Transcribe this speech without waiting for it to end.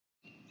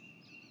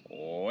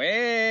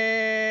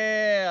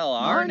Well,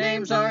 our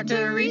names are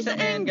Teresa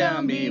and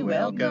Gumby.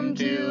 Welcome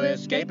to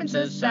Escaping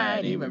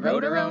Society. We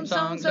wrote our own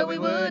songs so we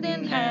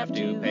wouldn't have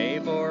to pay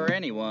for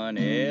anyone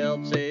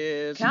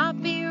else's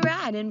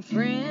copyright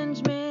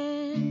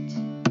infringement.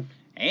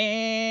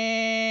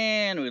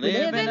 And we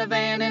live in a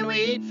van and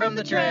we eat from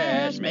the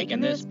trash,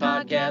 making this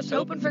podcast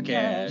hoping for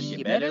cash.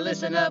 You better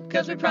listen up,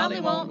 cause we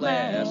probably won't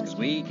last, cause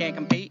we can't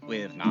compete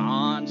with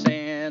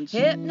nonsense.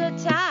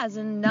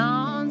 Hypnotizing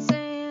nonsense.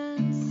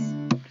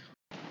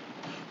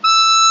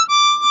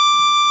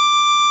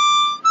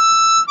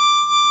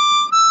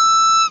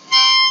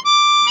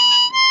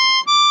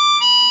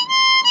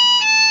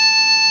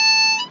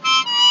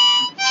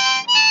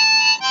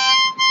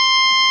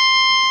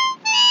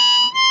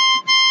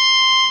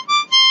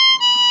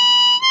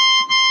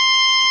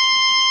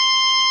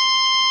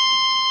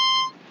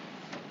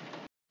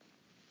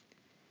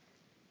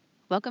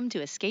 Welcome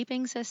to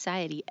Escaping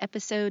Society,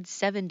 episode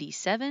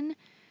 77,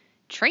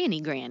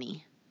 Tranny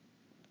Granny.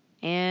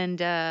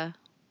 And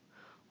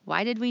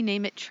why did we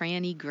name it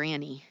Tranny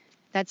Granny?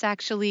 That's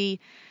actually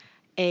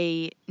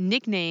a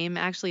nickname,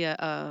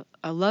 a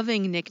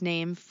loving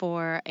nickname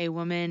for a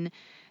woman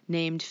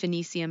named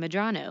Phoenicia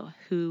Medrano,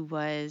 who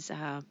was,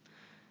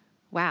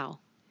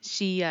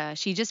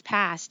 she just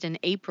passed in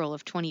April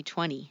of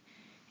 2020,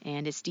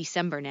 and it's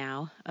December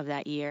now of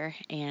that year,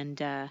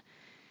 and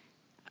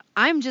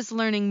I'm just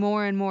learning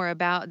more and more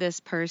about this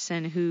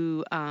person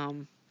who,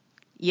 Gumby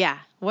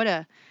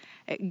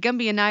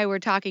and I were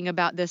talking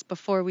about this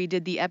before we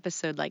did the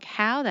episode, like,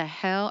 how the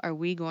hell are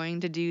we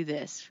going to do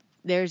this?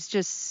 There's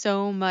just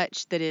so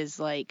much that is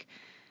like,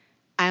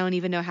 I don't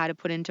even know how to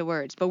put into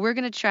words, but we're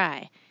going to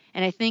try.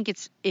 And I think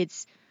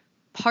it's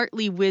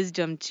partly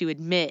wisdom to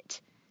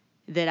admit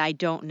that I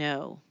don't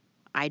know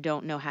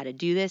how to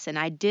do this. And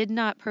I did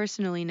not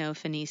personally know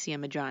Phoenicia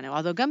Medrano,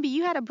 although Gumby,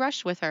 you had a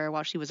brush with her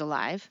while she was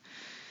alive.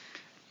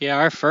 Yeah,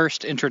 our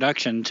first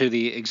introduction to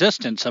the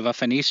existence of a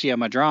Phoenicia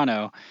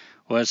Medrano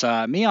was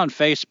me on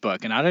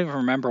Facebook, and I don't even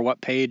remember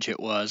what page it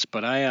was,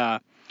 but I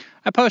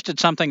posted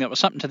something that was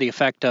something to the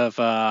effect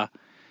of,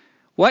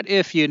 what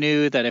if you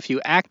knew that if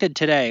you acted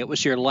today, it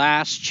was your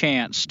last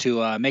chance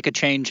to make a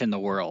change in the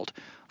world,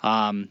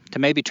 to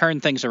maybe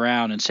turn things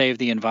around and save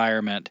the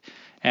environment,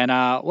 and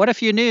what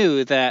if you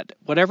knew that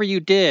whatever you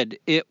did,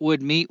 it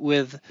would meet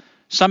with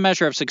some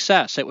measure of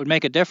success, it would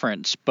make a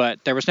difference,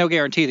 but there was no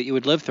guarantee that you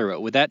would live through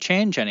it. Would that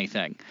change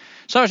anything?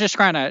 So I was just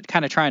kind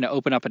of trying to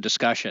open up a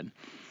discussion.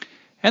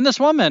 And this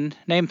woman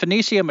named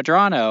Phoenicia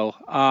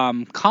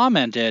Medrano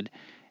commented,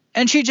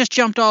 and she just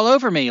jumped all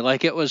over me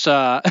like it was,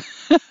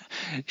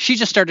 she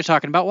just started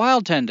talking about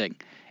wild tending.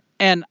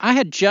 And I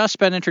had just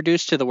been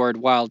introduced to the word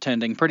wild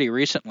tending pretty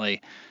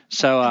recently.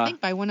 So I think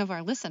by one of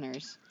our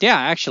listeners. Yeah,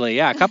 actually,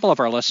 a couple of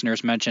our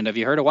listeners mentioned, have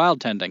you heard of wild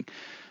tending?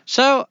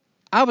 So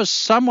I was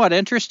somewhat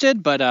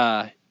interested,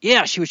 but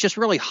she was just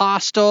really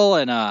hostile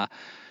and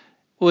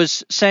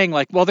was saying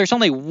like, well, there's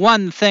only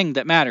one thing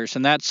that matters,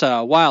 and that's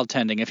wild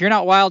tending. If you're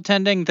not wild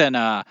tending,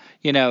 then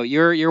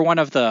you're one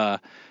of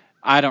the,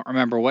 I don't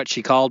remember what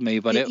she called me,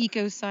 but the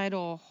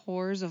ecocidal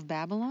whores of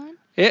Babylon.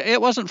 It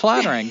wasn't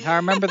flattering. I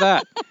remember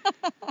that.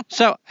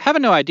 So,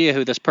 having no idea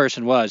who this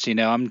person was,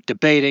 I'm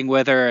debating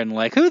with her and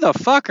like, who the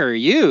fuck are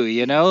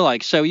you?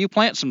 So you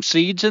plant some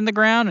seeds in the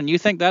ground and you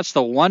think that's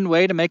the one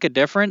way to make a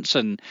difference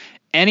and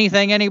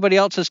anything anybody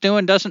else is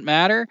doing doesn't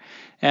matter?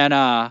 And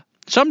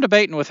so I'm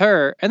debating with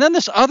her, and then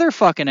this other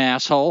fucking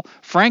asshole,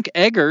 Frank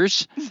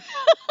Eggers,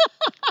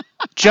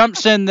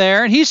 jumps in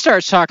there and he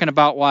starts talking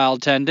about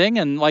wild tending,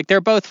 and like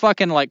they're both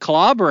fucking like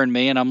clobbering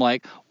me, and I'm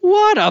like,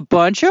 what a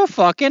bunch of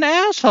fucking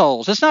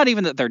assholes. It's not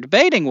even that they're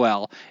debating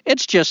well.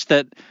 It's just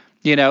that,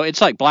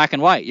 it's like black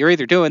and white. You're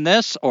either doing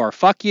this or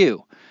fuck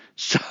you.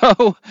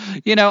 So,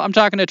 I'm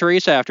talking to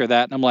Teresa after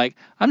that, and I'm like,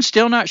 I'm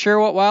still not sure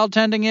what wild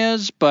tending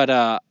is,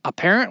 but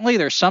apparently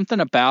there's something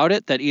about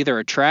it that either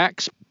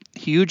attracts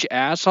huge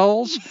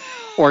assholes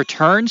or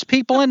turns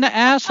people into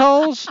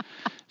assholes.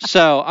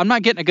 So I'm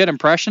not getting a good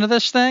impression of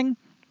this thing.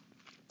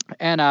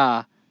 And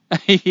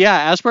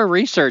as we're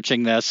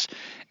researching this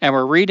and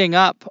we're reading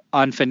up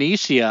on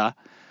Phoenicia,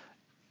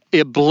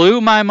 it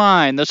blew my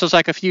mind. This was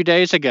like a few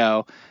days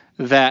ago,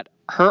 that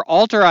her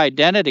alter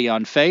identity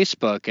on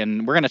Facebook,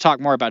 and we're going to talk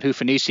more about who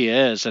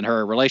Phoenicia is and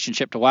her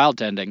relationship to wild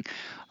tending,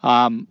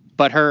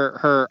 but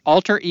her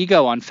alter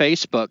ego on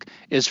Facebook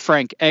is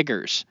Frank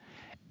Eggers.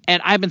 And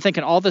I've been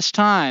thinking all this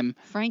time,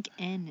 Frank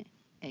N.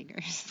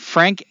 Eggers.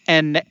 Frank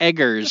N.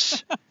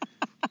 Eggers.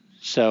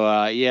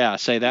 So,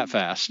 say that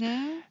fast.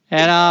 No?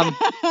 And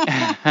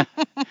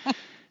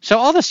so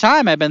all this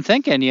time I've been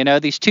thinking,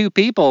 these two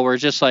people were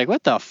just like,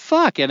 what the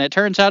fuck? And it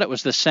turns out it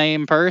was the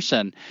same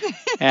person.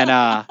 And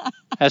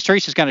as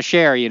Teresa's going to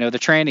share, the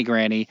tranny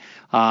granny,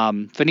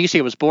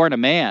 Phoenicia was born a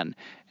man.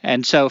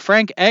 And so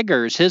Frank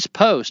Eggers, his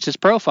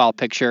profile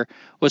picture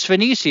was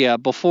Phoenicia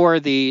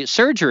before the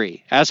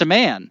surgery as a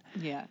man.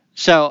 Yeah.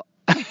 So,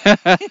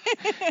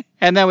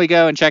 and then we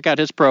go and check out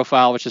his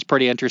profile, which is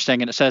pretty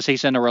interesting. And it says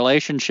he's in a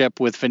relationship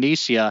with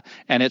Phoenicia,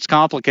 and it's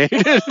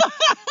complicated.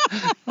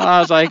 I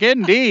was like,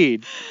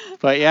 indeed.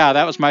 But yeah,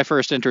 that was my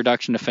first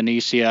introduction to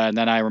Phoenicia, and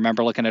then I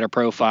remember looking at her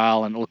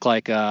profile, and it looked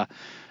like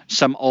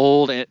some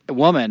old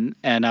woman,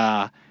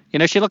 and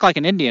she looked like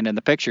an Indian in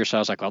the picture. So I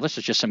was like, well, this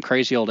is just some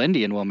crazy old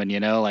Indian woman,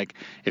 like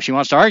if she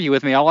wants to argue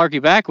with me, I'll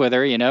argue back with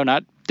her,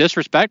 not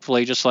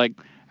disrespectfully, just like,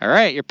 all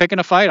right, you're picking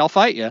a fight, I'll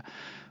fight you.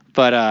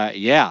 But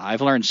yeah,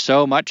 I've learned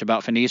so much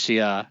about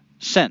Phoenicia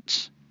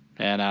since,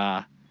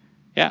 and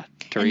yeah,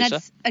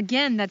 Teresa.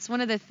 And that's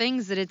one of the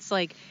things that it's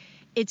like,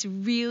 it's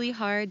really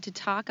hard to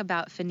talk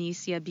about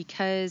Phoenicia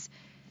because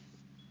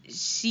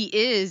she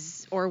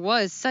is or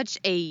was such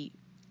a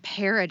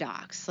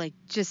paradox. Like,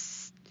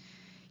 just,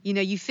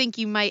 you think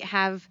you might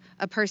have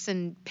a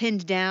person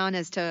pinned down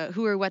as to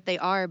who or what they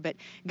are, but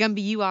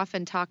Gumby, you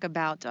often talk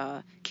about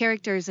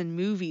characters in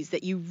movies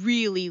that you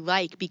really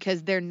like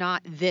because they're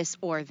not this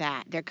or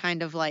that. They're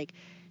kind of like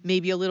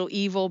maybe a little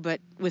evil, but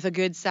with a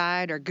good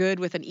side, or good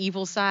with an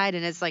evil side,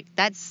 and it's like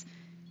that's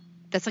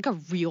like a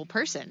real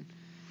person.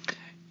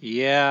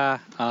 Yeah.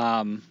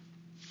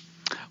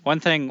 One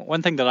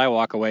thing that I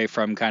walk away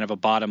from, kind of a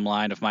bottom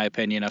line of my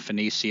opinion of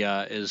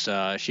Phoenicia, is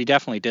she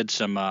definitely did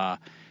some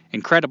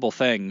incredible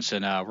things,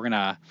 and we're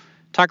gonna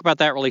talk about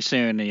that really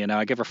soon.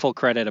 I give her full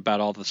credit about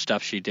all the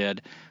stuff she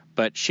did,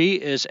 but she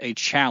is a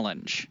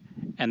challenge,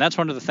 and that's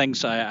one of the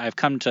things I've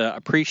come to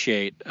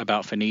appreciate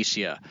about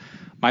Phoenicia.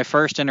 My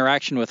first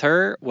interaction with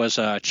her was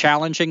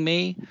challenging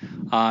me.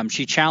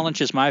 She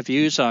challenges my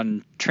views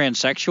on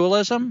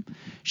transsexualism.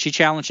 She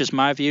challenges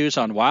my views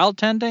on wild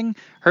tending.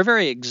 Her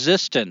very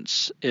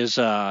existence is,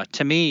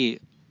 to me,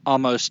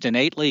 almost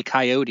innately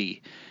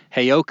coyote,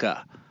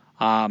 Heyoka.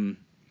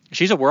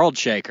 She's a world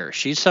shaker.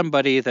 She's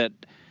somebody that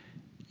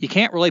you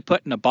can't really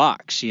put in a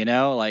box,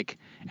 like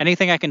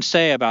anything I can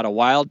say about a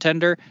wild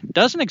tender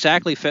doesn't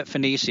exactly fit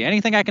Phoenicia.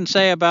 Anything I can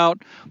say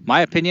about my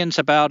opinions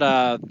about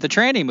the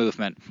tranny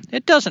movement,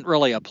 it doesn't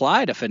really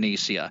apply to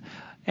Phoenicia.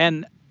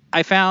 And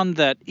I found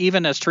that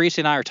even as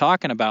Teresa and I are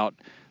talking about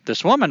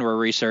this woman we're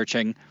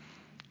researching,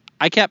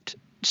 I kept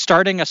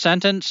starting a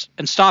sentence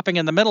and stopping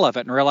in the middle of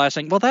it and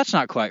realizing, well, that's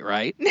not quite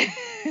right.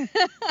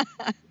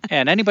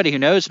 And anybody who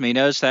knows me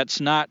knows that's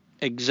not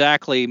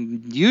exactly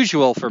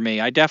usual for me.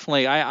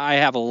 I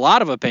have a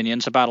lot of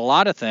opinions about a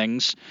lot of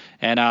things,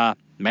 and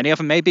many of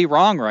them may be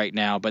wrong right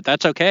now, but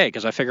that's okay,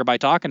 because I figure by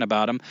talking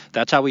about them,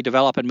 that's how we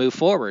develop and move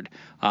forward.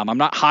 I'm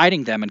not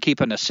hiding them and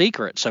keeping a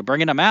secret, so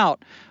bringing them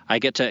out, I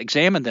get to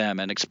examine them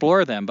and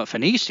explore them. But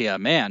Phoenicia,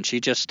 man, she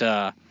just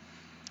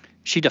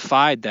she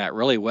defied that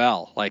really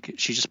well. Like,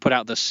 she just put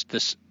out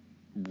this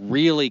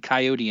really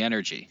coyote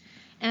energy.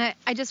 And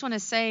I just want to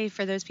say,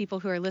 for those people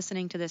who are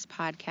listening to this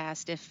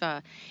podcast,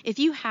 if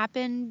you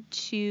happen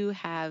to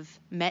have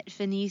met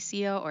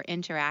Phoenicia or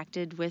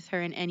interacted with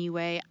her in any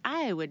way,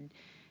 I would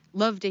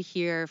love to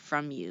hear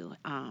from you.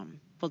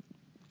 We'll,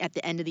 at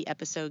the end of the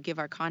episode, give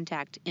our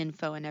contact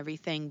info and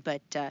everything.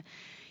 But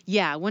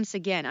yeah, once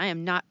again, I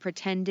am not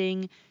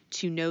pretending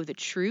to know the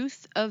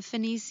truth of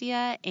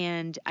Phoenicia,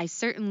 and I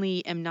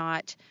certainly am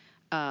not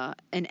an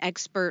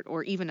expert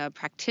or even a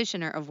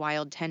practitioner of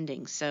wild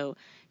tending. So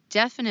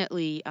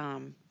definitely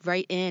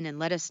write in and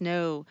let us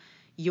know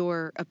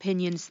your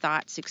opinions,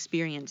 thoughts,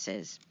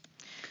 experiences.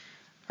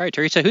 All right,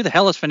 Teresa, who the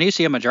hell is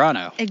Phoenicia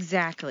Medrano?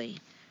 Exactly.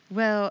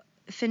 Well,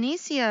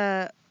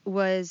 Phoenicia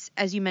was,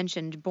 as you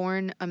mentioned,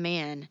 born a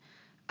man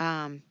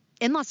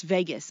in Las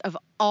Vegas, of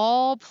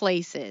all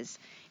places,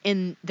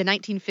 in the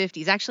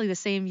 1950s. Actually, the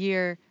same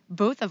year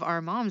both of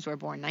our moms were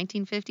born,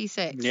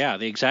 1956. Yeah,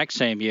 the exact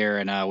same year.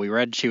 And we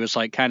read she was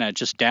like kind of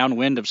just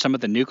downwind of some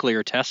of the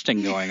nuclear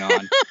testing going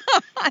on.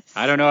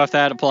 I don't know if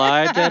that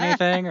applied to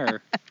anything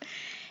or.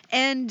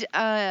 And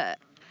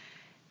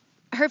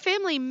her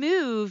family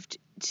moved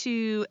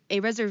to a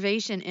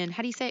reservation in,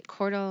 how do you say it,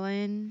 Coeur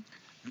d'Alene?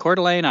 Coeur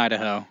d'Alene,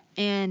 Idaho.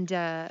 And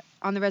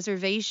on the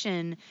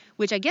reservation,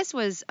 which I guess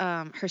was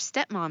her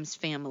stepmom's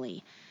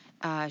family,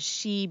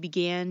 she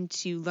began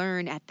to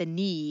learn at the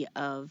knee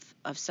of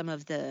some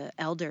of the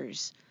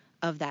elders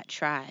of that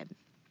tribe.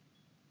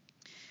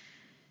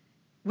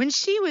 When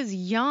she was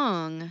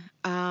young,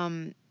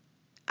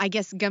 I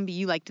guess, Gumby,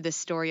 you liked this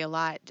story a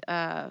lot.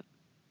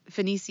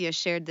 Phoenicia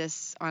shared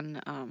this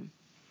on,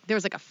 there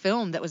was like a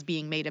film that was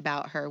being made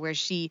about her where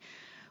she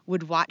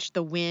would watch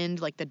the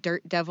wind, like the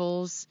dirt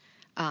devils,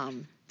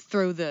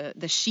 throw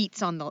the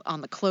sheets on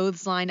the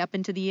clothesline up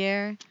into the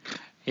air.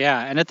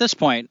 Yeah, and at this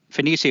point,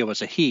 Phoenicia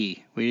was a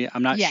he.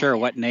 I'm not sure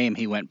what name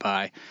he went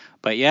by.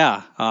 But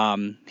yeah,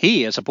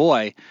 he, as a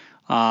boy,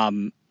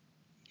 read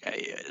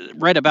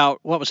about,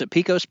 what was it,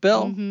 Pecos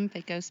Bill? Mm-hmm,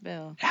 Pecos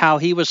Bill. How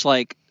he was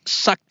like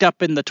sucked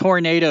up in the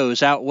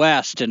tornadoes out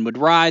west and would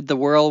ride the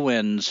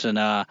whirlwinds.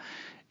 And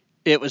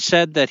it was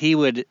said that he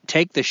would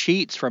take the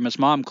sheets from his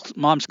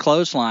mom's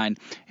clothesline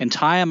and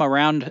tie them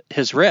around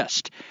his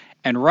wrist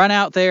and run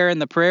out there in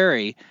the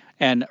prairie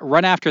and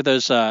run after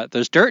those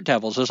dirt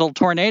devils, those little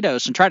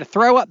tornadoes, and try to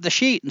throw up the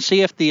sheet and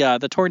see if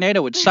the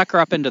tornado would suck her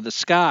up into the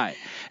sky.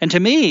 And to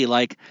me,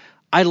 like,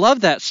 I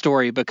love that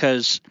story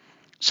because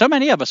so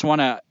many of us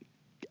want to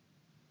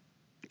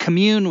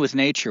commune with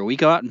nature. We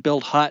go out and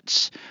build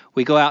huts.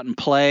 We go out and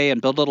play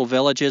and build little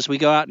villages. We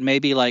go out and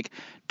maybe like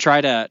try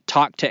to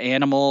talk to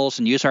animals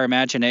and use our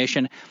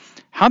imagination.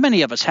 How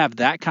many of us have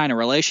that kind of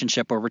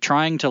relationship where we're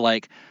trying to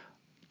like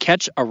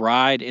catch a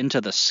ride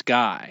into the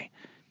sky?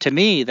 To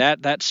me,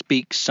 that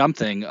speaks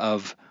something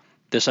of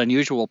this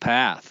unusual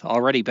path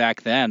already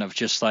back then, of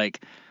just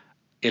like,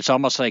 it's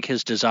almost like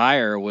his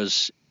desire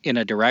was in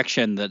a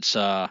direction that's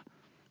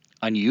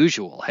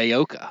unusual.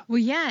 Heyoka. Well,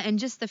 yeah, and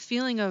just the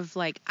feeling of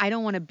like, I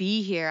don't want to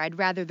be here. I'd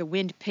rather the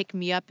wind pick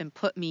me up and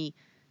put me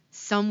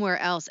somewhere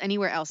else,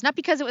 anywhere else. Not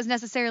because it was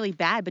necessarily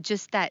bad, but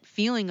just that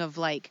feeling of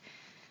like,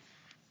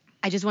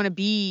 I just want to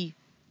be,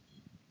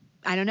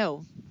 I don't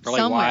know, really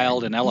somewhere.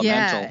 Wild and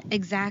elemental. Yeah,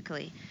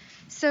 exactly.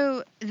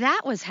 So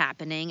that was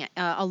happening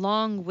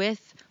along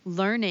with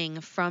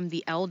learning from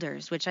the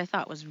elders, which I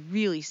thought was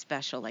really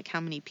special. Like, how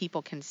many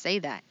people can say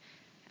that?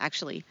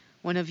 Actually,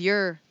 one of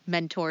your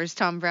mentors,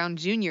 Tom Brown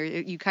Jr.,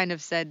 you kind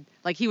of said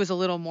like he was a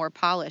little more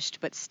polished,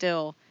 but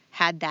still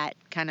had that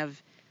kind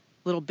of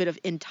little bit of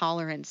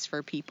intolerance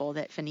for people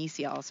that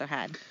Phoenicia also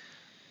had.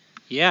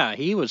 Yeah,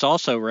 he was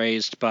also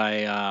raised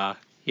by,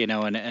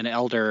 an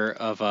elder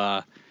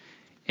of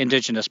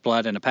indigenous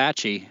blood in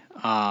Apache.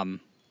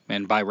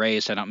 And by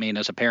raised, I don't mean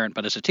as a parent,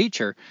 but as a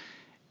teacher.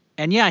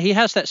 And yeah, he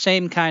has that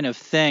same kind of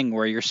thing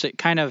where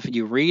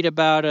you read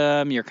about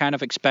him, you're kind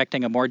of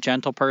expecting a more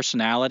gentle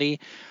personality,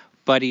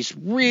 but he's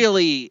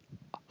really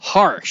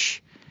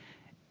harsh.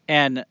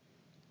 And,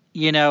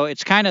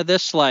 it's kind of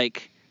this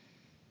like,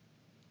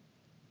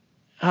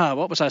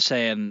 what was I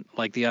saying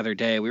like the other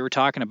day? We were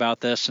talking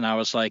about this and I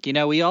was like,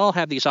 we all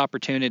have these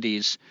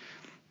opportunities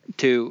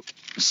to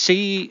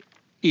see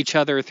each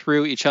other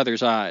through each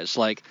other's eyes.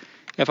 Like,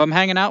 if I'm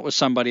hanging out with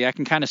somebody, I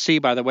can kind of see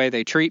by the way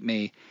they treat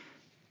me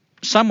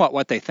somewhat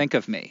what they think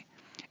of me.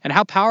 And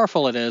how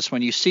powerful it is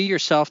when you see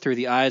yourself through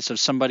the eyes of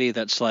somebody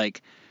that's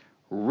like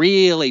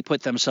really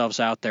put themselves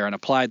out there and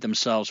applied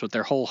themselves with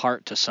their whole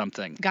heart to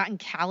something. Gotten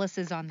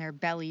calluses on their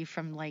belly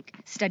from like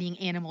studying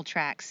animal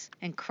tracks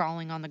and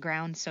crawling on the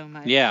ground so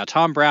much. Yeah,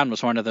 Tom Brown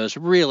was one of those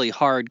really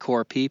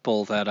hardcore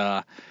people that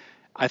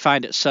I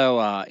find it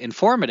so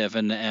informative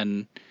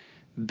and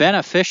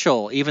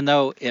beneficial, even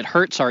though it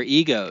hurts our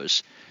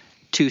egos,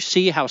 to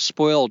see how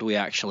spoiled we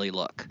actually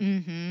look.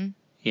 Mm-hmm.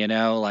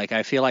 Like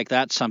I feel like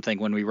that's something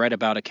when we read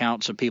about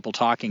accounts of people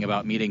talking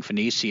about meeting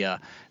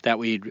Phoenicia that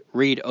we'd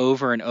read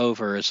over and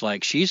over is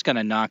like, she's going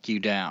to knock you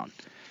down.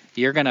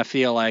 You're going to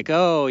feel like,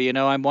 oh,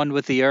 I'm one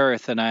with the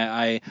earth and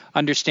I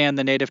understand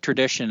the native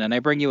tradition and I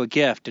bring you a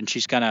gift, and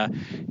she's going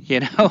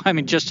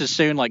to, just as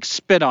soon like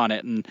spit on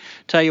it and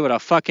tell you what a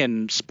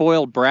fucking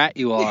spoiled brat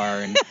you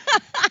are. And,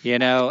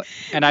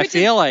 and I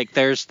feel like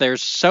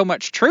there's so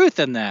much truth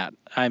in that.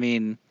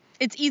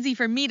 It's easy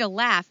for me to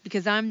laugh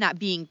because I'm not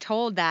being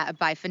told that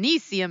by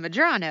Phoenicia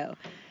Medrano.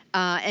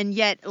 And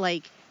yet,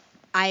 like,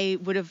 I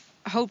would have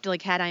hoped,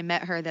 like, had I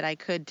met her, that I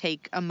could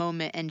take a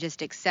moment and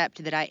just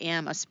accept that I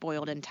am a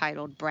spoiled,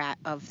 entitled brat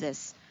of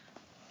this,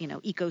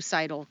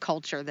 ecocidal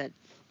culture that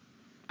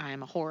I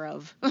am a whore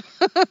of,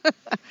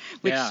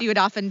 which she would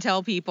often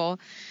tell people.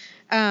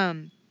 But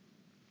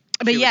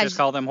she would just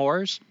call them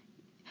whores?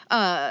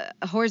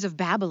 Whores of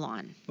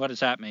Babylon. What does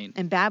that mean?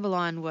 And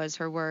Babylon was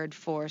her word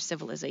for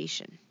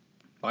civilization.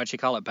 Why'd she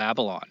call it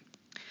Babylon?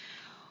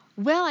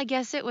 Well, I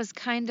guess it was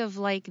kind of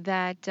like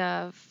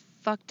that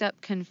fucked up,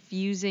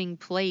 confusing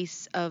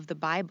place of the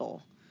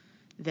Bible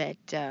that,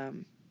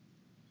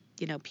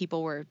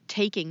 people were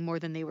taking more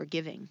than they were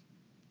giving.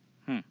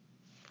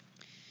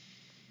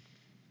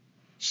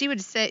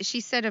 She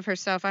said of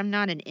herself, "I'm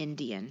not an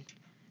Indian.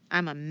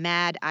 I'm a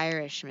mad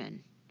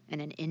Irishman and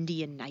an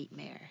Indian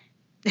nightmare."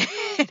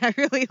 And I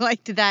really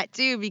liked that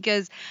too,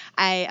 because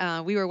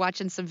we were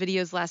watching some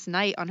videos last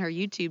night on her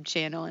YouTube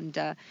channel, and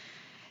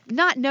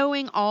not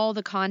knowing all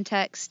the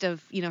context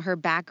of her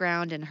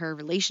background and her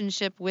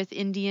relationship with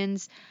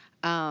Indians,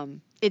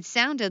 it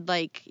sounded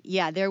like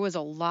there was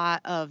a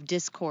lot of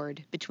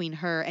discord between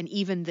her and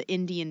even the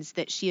Indians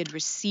that she had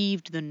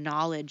received the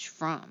knowledge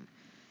from,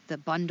 the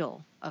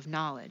bundle of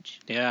knowledge.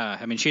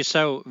 Yeah, she's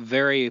so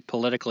very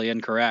politically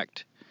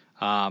incorrect.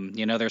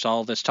 There's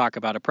all this talk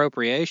about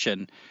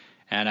appropriation.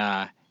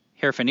 And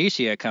here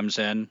Phoenicia comes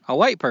in, a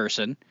white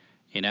person,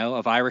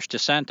 of Irish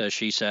descent, as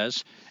she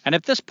says. And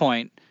at this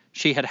point,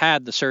 she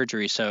had the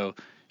surgery, so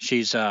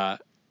she's,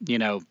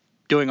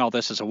 doing all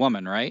this as a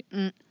woman, right?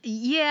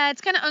 Yeah, it's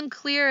kind of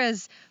unclear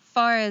as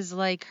far as,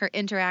 like, her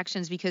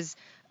interactions because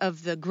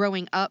of the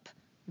growing up,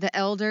 the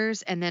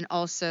elders, and then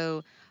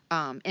also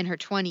in her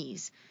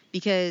 20s.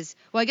 Because,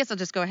 well, I guess I'll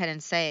just go ahead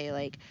and say,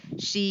 like,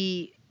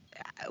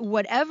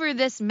 whatever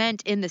this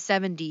meant in the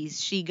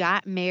 70s, she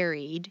got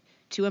married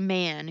to a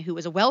man who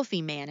was a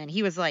wealthy man, and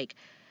he was like,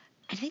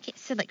 I think it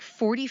said like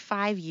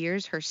 45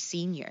 years her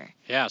senior.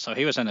 Yeah, so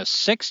he was in his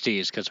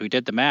 60s because we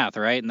did the math,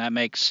 right? And that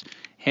makes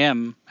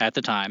him, at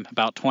the time,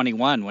 about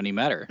 21 when he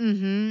met her.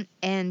 Mm-hmm.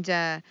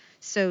 And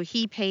so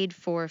he paid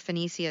for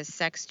Phoenicia's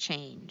sex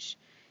change.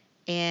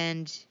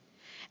 And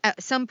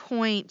at some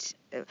point,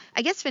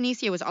 I guess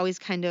Phoenicia was always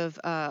kind of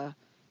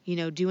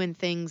doing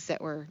things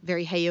that were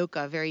very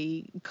heyoka,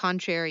 very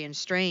contrary and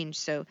strange.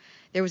 So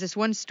there was this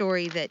one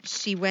story that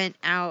she went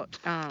out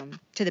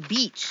to the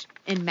beach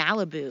in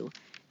Malibu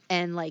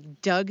and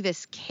like dug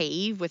this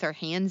cave with her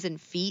hands and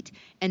feet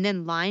and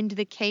then lined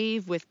the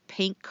cave with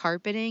pink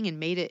carpeting and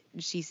made it,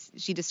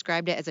 she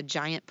described it as a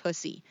giant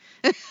pussy.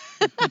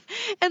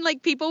 And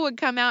like people would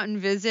come out and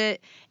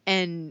visit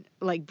and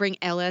like bring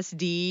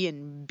LSD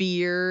and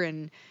beer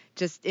and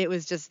it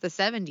was just the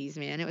 70s,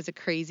 man. It was a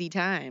crazy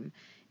time.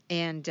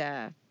 And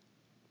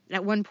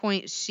at one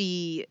point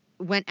she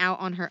went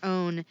out on her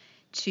own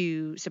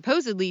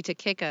supposedly to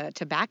kick a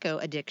tobacco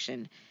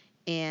addiction.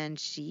 And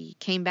she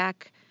came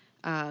back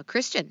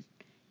Christian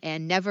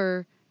and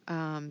never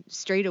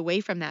strayed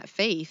away from that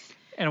faith.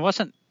 And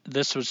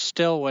this was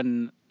still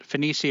when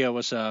Phoenicia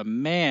was a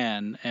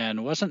man,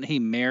 and wasn't he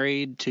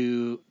married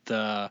to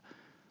the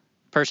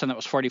person that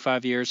was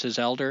 45 years his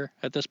elder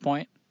at this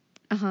point?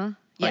 Uh-huh.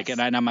 Like, Yes.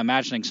 and I'm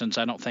imagining, since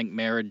I don't think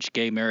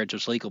gay marriage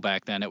was legal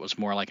back then, it was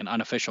more like an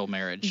unofficial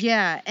marriage.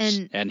 Yeah,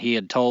 And he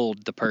had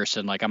told the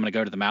person, like, I'm going to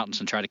go to the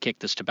mountains and try to kick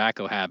this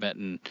tobacco habit,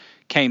 and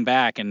came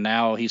back, and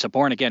now he's a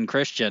born-again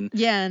Christian.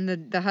 yeah,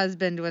 and the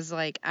husband was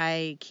like,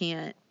 I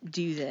can't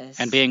do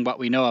this. And being what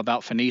we know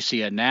about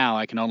Phoenicia now,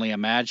 I can only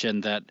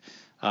imagine that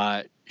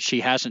she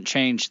hasn't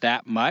changed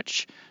that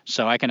much.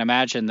 So I can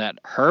imagine that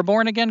her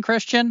born-again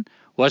Christian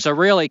was a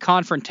really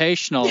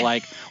confrontational,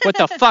 like, what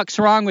the fuck's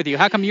wrong with you?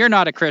 How come you're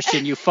not a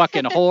Christian, you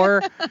fucking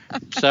whore?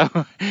 So,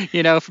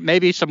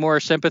 maybe some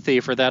more sympathy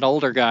for that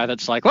older guy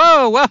that's like,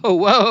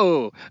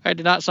 whoa, I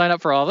did not sign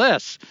up for all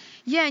this.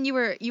 Yeah, and you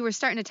were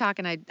starting to talk,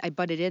 and I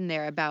butted in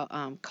there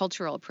about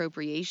cultural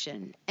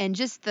appropriation and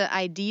just the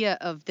idea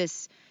of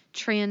this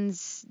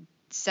transsexual,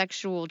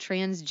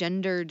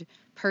 transgendered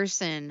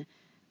person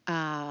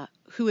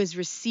who has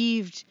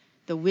received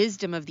the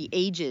wisdom of the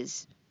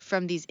ages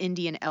from these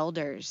Indian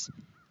elders,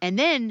 and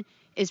then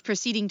is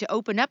proceeding to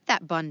open up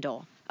that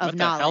bundle of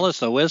knowledge. What the hell is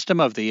the wisdom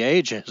of the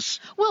ages?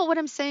 Well, what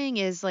I'm saying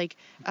is, like,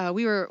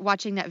 we were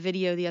watching that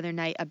video the other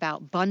night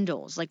about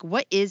bundles. Like,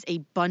 what is a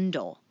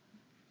bundle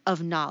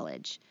of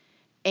knowledge?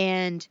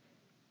 And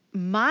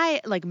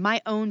my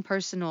own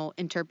personal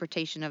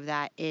interpretation of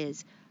that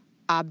is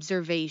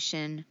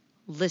observation,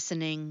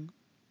 listening,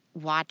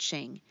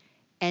 watching.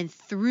 And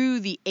through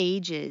the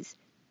ages,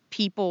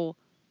 people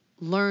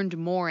learned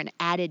more and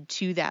added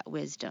to that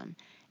wisdom.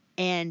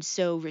 And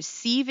so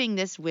receiving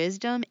this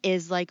wisdom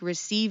is like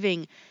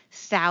receiving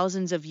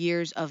thousands of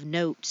years of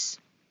notes,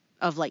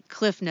 of like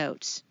cliff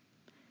notes,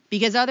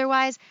 because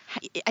otherwise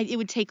it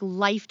would take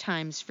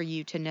lifetimes for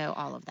you to know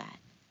all of that.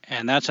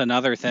 And that's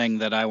another thing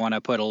that I want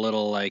to put a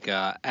little like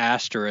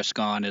asterisk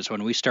on, is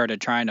when we started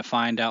trying to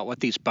find out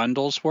what these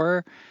bundles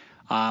were,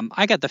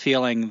 I got the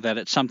feeling that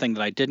it's something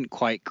that I didn't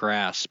quite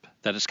grasp,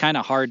 that it's kind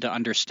of hard to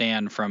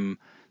understand from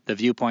the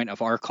viewpoint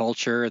of our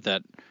culture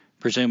that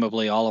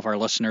presumably all of our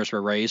listeners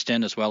were raised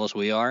in, as well as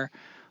we are.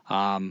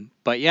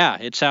 But yeah,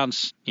 it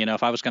sounds,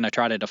 if I was going to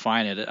try to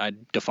define it,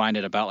 I'd define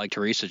it about like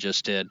Teresa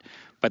just did.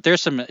 But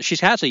she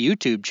has a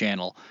YouTube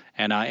channel,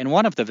 and in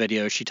one of the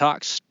videos she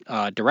talks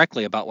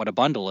directly about what a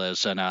bundle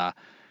is. And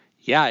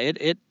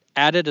it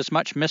added as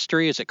much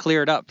mystery as it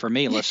cleared up for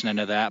me listening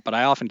to that. But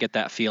I often get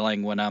that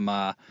feeling when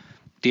I'm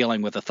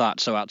dealing with a thought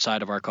so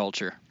outside of our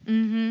culture.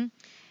 Mm-hmm.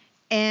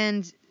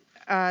 And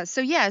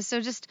so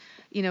just,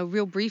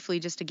 real briefly,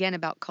 just again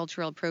about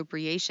cultural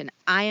appropriation.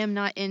 I am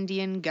not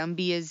Indian.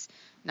 Gumby is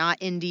not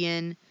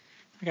Indian.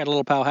 I got a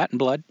little Powhatan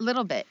blood.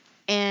 Little bit.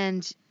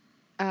 And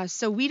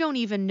so we don't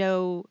even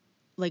know,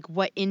 like,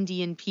 what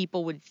Indian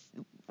people would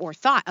or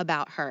thought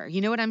about her.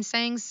 You know what I'm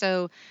saying?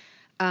 So,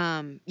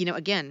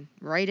 again,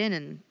 write in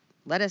and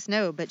let us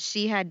know. But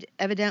she had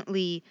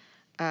evidently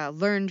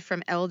learned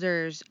from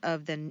elders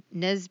of the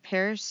Nez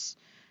Perce,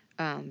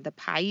 the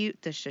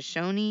Paiute, the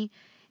Shoshone.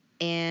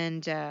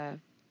 And,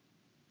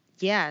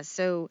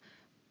 so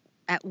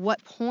at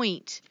what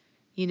point,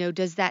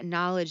 does that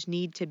knowledge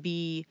need to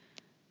be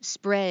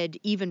spread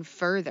even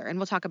further? And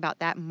we'll talk about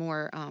that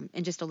more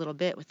in just a little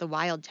bit with the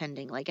wild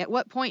tending. Like, at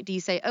what point do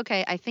you say,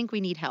 okay, I think we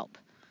need help?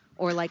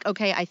 Or like,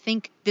 okay, I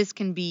think this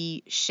can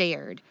be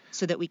shared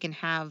so that we can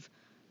have,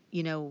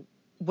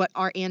 what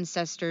our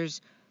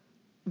ancestors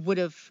would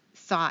have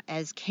thought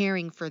as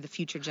caring for the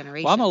future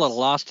generations. Well, I'm a little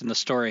lost in the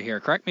story here.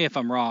 Correct me if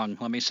I'm wrong.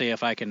 Let me see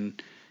if I can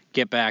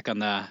get back on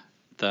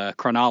the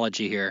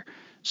chronology here.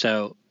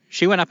 So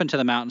she went up into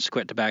the mountains to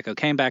quit tobacco,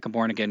 came back a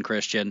born-again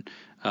Christian.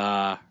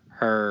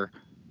 Her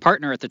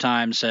partner at the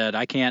time said,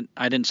 I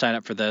didn't sign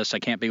up for this. I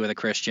can't be with a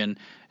Christian.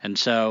 And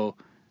so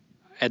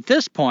at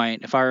this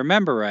point, if I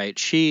remember right,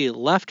 she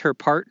left her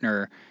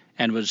partner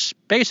and was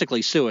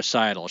basically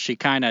suicidal. She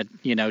kind of,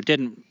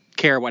 didn't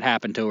care what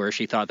happened to her.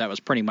 She thought that was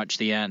pretty much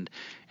the end.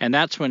 And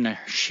that's when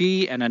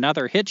she and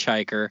another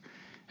hitchhiker,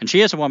 and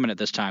she is a woman at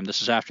this time.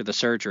 This is after the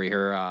surgery.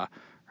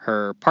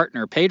 Her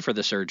partner paid for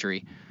the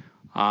surgery,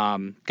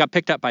 got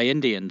picked up by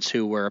Indians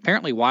who were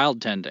apparently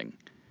wild tending.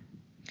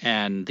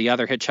 And the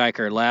other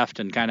hitchhiker left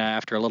and kind of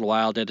after a little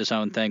while did his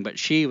own thing. But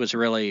she was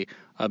really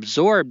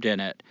absorbed in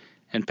it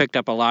and picked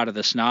up a lot of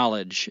this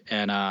knowledge.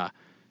 And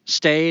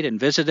stayed and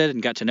visited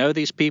and got to know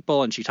these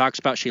people, and she talks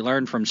about she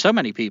learned from so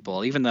many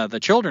people, even the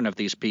children of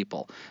these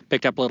people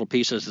picked up little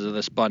pieces of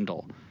this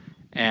bundle.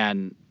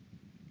 And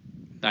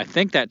I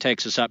think that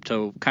takes us up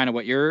to kind of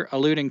what you're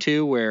alluding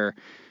to, where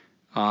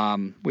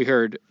we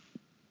heard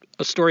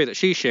a story that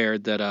she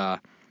shared that,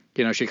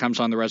 she comes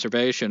on the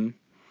reservation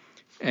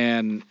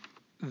and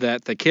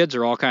that the kids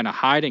are all kind of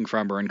hiding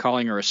from her and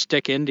calling her a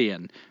stick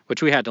Indian,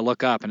 which we had to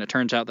look up, and it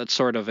turns out that's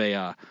sort of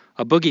a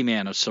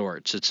boogeyman of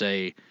sorts. It's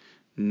a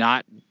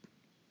not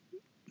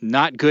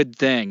good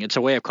thing. It's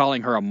a way of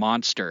calling her a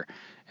monster.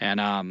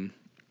 And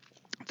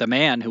the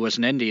man, who was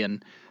an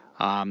Indian,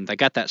 that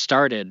got that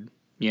started,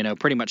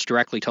 pretty much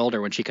directly told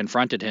her when she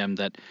confronted him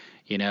that,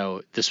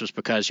 this was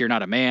because you're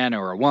not a man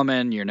or a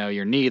woman,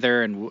 you're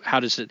neither, and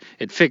how does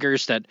it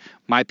figures that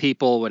my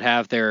people would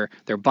have their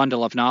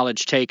bundle of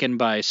knowledge taken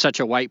by such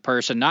a white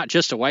person, not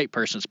just a white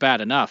person, it's bad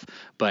enough,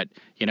 but,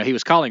 he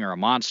was calling her a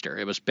monster.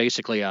 It was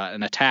basically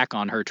an attack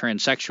on her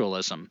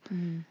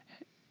transsexualism,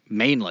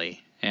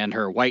 mainly, and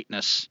her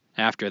whiteness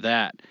after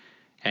that.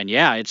 And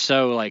yeah, it's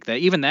so like that,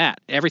 even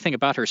that, everything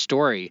about her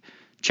story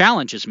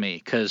challenges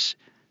me, because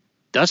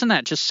doesn't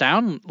that just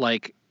sound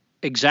like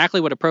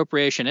exactly what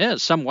appropriation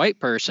is? Some white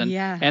person.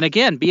 Yeah. And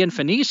again, being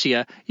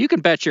Phoenicia, you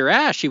can bet your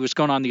ass she was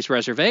going on these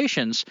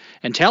reservations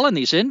and telling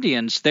these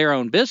Indians their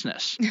own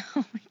business.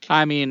 Oh my God.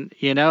 I mean,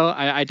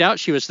 I doubt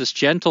she was this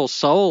gentle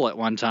soul at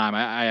one time.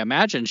 I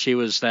imagine she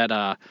was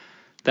that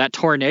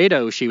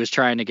tornado she was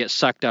trying to get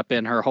sucked up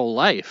in her whole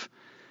life.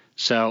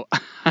 So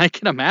I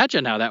can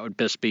imagine how that would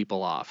piss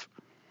people off.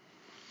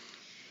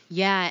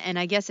 Yeah, and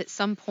I guess at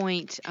some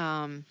point,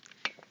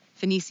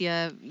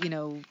 Phoenicia,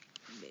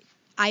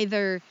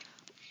 either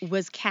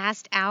was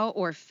cast out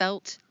or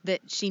felt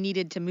that she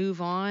needed to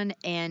move on,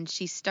 and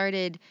she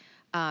started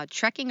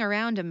trekking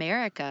around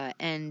America.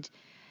 And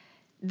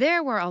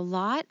there were a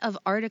lot of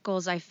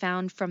articles I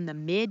found from the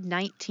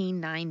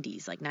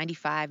mid-1990s, like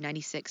 95,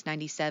 96,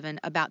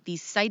 97, about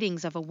these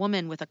sightings of a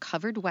woman with a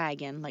covered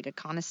wagon, like a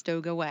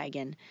Conestoga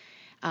wagon,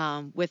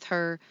 with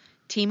her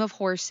team of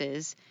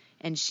horses.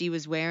 And she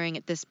was wearing,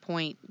 at this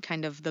point,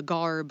 kind of the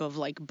garb of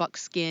like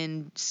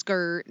buckskin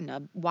skirt and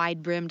a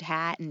wide-brimmed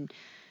hat. And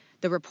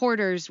the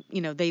reporters,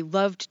 they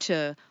loved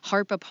to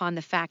harp upon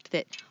the fact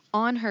that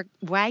on her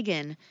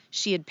wagon,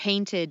 she had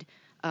painted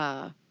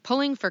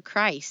 "Pulling for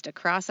Christ"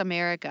 across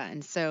America.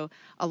 And so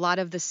a lot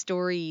of the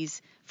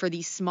stories for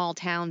these small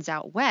towns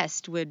out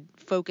west would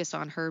focus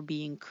on her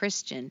being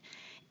Christian.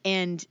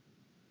 And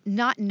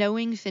not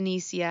knowing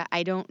Phoenicia,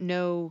 I don't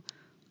know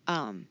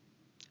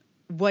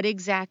what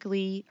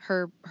exactly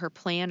her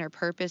plan or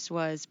purpose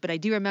was, but I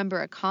do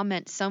remember a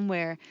comment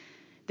somewhere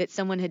that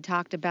someone had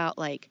talked about,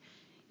 like,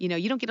 you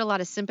don't get a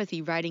lot of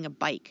sympathy riding a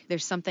bike.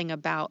 There's something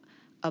about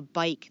a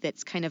bike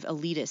that's kind of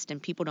elitist,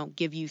 and people don't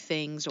give you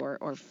things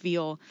or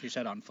feel. She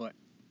said on foot.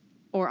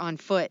 Or on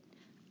foot.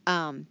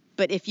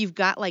 But if you've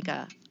got like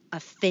a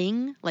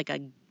thing, like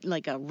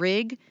a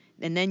rig,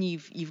 and then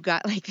you've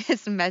got like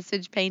this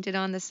message painted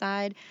on the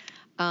side,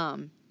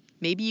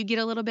 maybe you get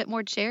a little bit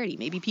more charity.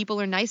 Maybe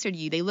people are nicer to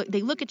you. They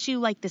look at you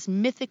like this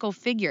mythical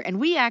figure. And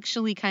we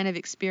actually kind of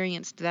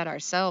experienced that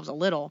ourselves a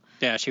little.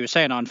 Yeah, she was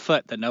saying on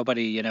foot that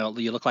nobody,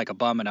 you look like a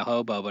bum and a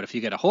hobo, but if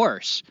you get a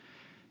horse,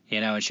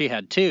 and she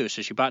had two,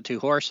 so she bought two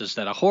horses,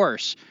 that a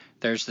horse,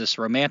 there's this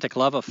romantic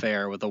love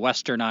affair with the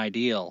Western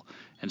ideal.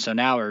 And so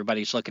now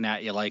everybody's looking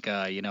at you like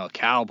a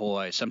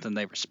cowboy, something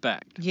they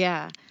respect.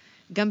 Yeah.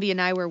 Gumby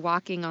and I were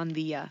walking on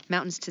the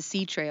Mountains to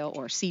Sea Trail,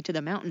 or Sea to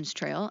the Mountains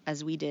Trail,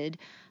 as we did,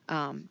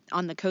 on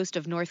the coast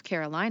of North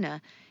Carolina.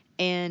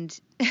 And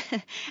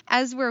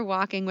as we're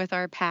walking with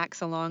our packs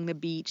along the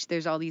beach,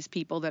 there's all these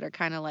people that are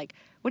kind of like,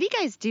 what are you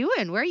guys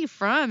doing? Where are you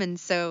from? And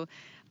so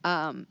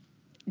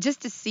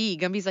just to see,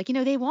 Gumby's like,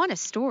 they want a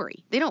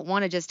story. They don't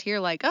want to just hear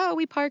like, oh,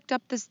 we parked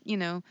up this,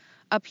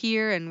 up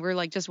here and we're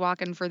like just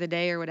walking for the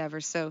day or whatever.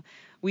 So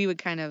we would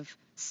kind of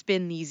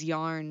spin these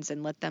yarns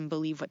and let them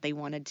believe what they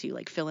wanted to,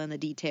 like fill in the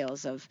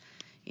details of,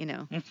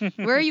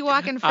 where are you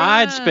walking from?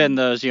 I'd spin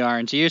those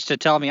yarns. You used to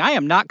tell me, I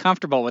am not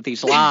comfortable with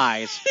these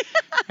lies.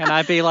 And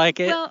I'd be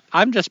like,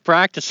 I'm just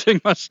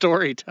practicing my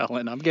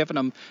storytelling. I'm giving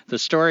them the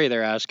story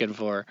they're asking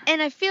for.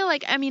 And I feel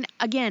like,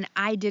 again,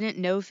 I didn't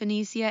know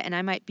Phoenicia, and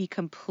I might be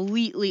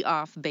completely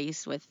off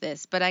base with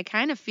this, but I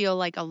kind of feel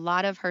like a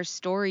lot of her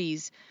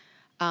stories,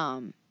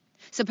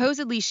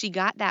 supposedly she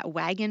got that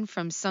wagon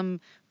from some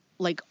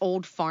like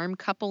old farm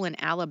couple in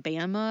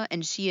Alabama,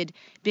 and she had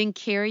been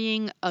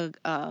carrying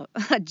a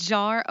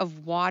jar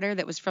of water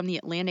that was from the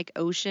Atlantic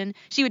Ocean.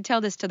 She would tell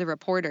this to the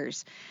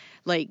reporters,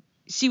 like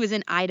she was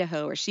in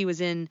Idaho or she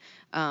was in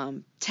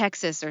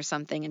Texas or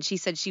something, and she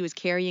said she was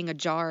carrying a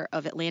jar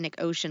of Atlantic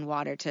Ocean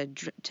water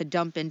to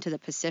dump into the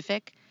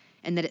Pacific,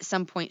 and that at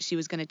some point she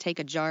was going to take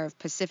a jar of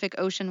Pacific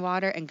Ocean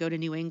water and go to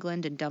New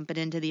England and dump it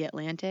into the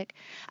Atlantic.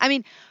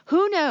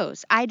 Who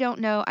knows? I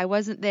don't know. I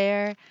wasn't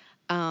there.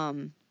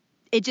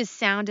 It just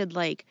sounded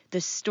like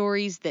the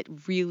stories that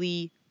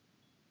really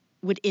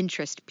would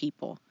interest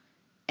people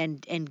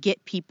and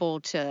get people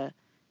to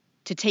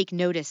take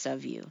notice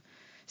of you.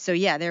 So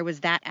yeah, there was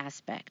that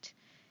aspect.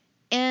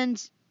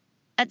 And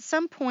At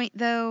some point,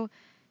 though,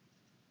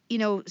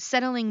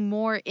 settling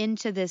more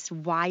into this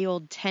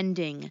wild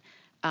tending,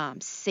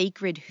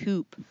 sacred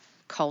hoop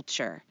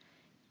culture,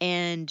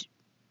 and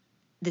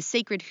the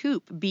sacred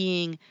hoop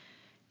being,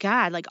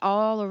 God, like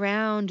all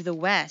around the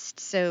West.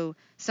 So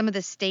some of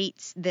the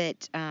states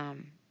that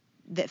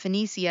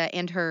Phoenicia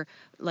and her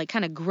like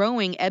kind of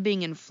growing,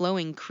 ebbing and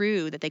flowing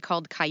crew that they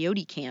called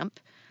Coyote Camp,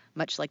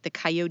 much like the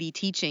Coyote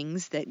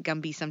teachings that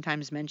Gumby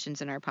sometimes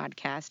mentions in our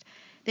podcast,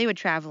 they would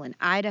travel in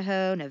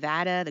Idaho,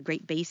 Nevada, the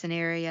Great Basin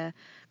area,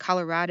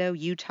 Colorado,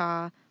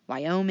 Utah,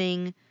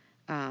 Wyoming,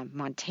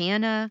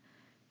 Montana,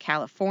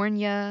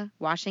 California,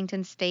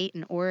 Washington State,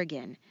 and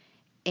Oregon.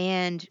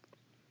 And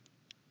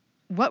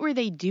what were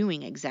they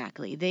doing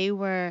exactly? They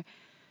were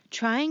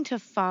trying to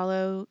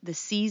follow the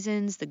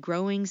seasons, the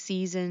growing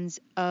seasons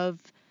of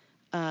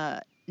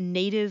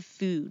native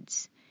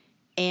foods,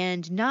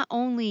 and not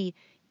only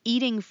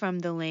eating from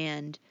the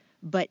land,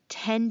 but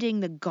tending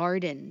the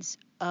gardens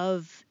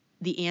of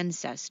the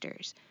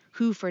ancestors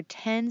who for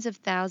tens of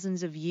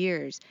thousands of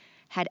years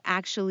had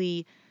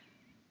actually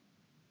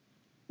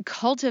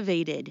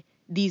cultivated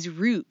these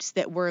roots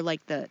that were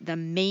like the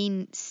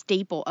main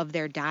staple of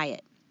their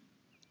diet.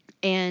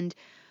 And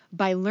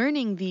by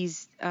learning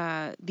these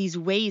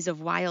ways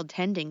of wild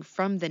tending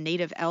from the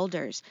native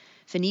elders,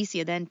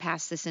 Phoenicia then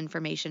passed this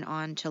information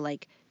on to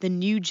like the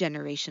new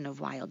generation of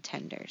wild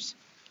tenders.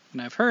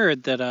 And I've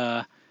heard that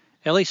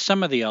at least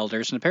some of the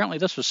elders, and apparently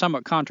this was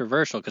somewhat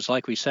controversial because,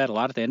 like we said, a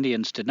lot of the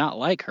Indians did not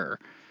like her.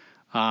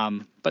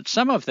 But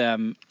some of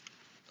them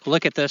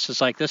look at this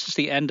as like, this is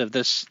the end of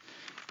this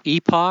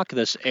epoch,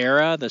 this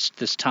era,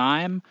 this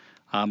time,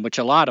 which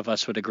a lot of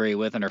us would agree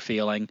with and are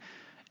feeling.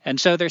 And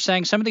so they're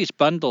saying some of these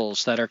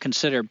bundles that are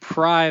considered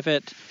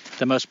private,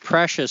 the most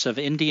precious of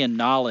Indian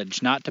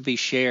knowledge, not to be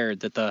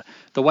shared, that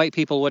the white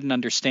people wouldn't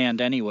understand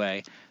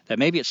anyway, that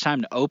maybe it's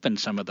time to open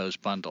some of those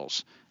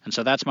bundles. And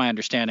so that's my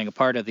understanding. A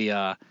part of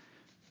the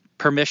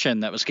permission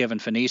that was given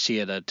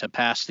Phoenicia to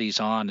pass these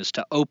on is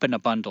to open a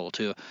bundle,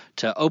 to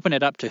open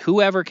it up to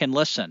whoever can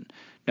listen,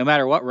 no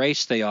matter what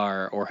race they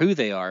are or who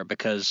they are,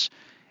 because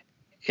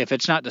if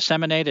it's not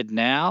disseminated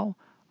now,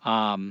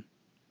 it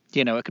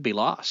could be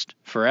lost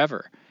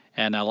forever.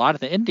 And a lot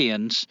of the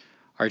Indians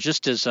are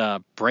just as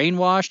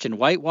brainwashed and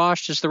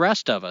whitewashed as the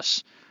rest of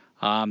us.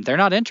 They're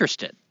not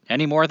interested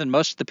any more than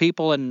most of the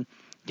people in,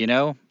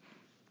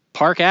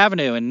 Park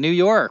Avenue in New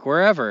York,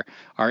 wherever,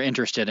 are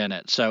interested in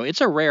it. So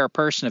it's a rare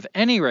person of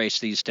any race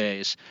these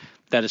days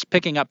that is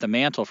picking up the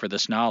mantle for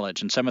this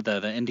knowledge. And some of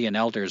the Indian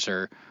elders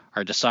are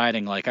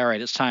deciding, like, all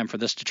right, it's time for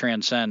this to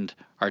transcend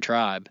our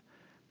tribe,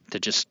 to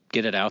just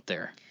get it out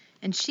there.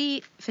 And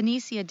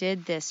Phoenicia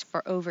did this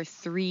for over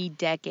 3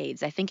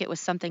 decades. I think it was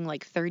something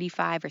like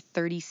 35 or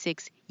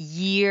 36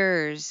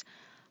 years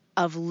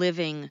of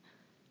living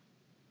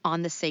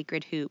on the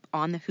sacred hoop,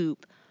 on the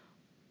hoop,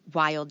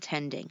 wild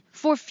tending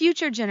for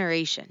future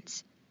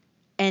generations.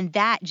 And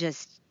that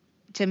just,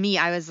 to me,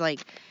 I was like,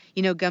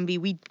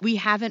 Gumby, we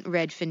haven't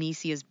read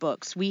Phoenicia's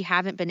books. We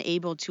haven't been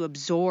able to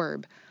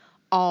absorb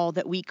all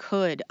that we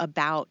could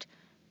about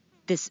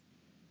this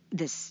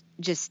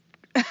just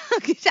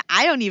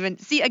I don't even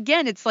see,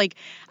 again, it's like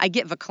I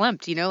get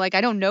verklempt, like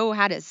I don't know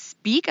how to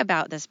speak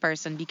about this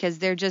person because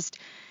they're just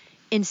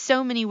in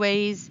so many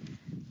ways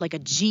like a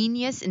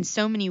genius, in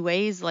so many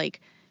ways like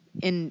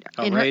in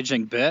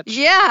raging bitch.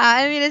 Yeah,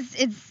 I mean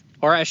it's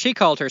or as she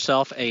called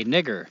herself, a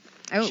nigger.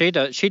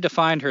 Oh. She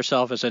defined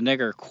herself as a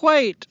nigger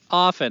quite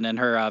often in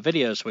her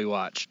videos we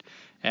watched,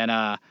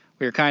 and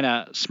we were kind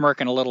of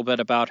smirking a little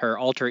bit about her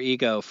alter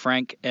ego,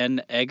 Frank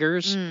N.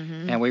 Eggers,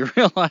 and we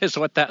realized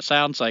what that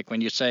sounds like when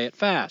you say it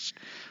fast.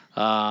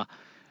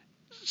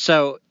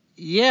 So,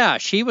 yeah,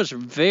 she was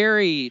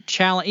very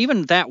challenging.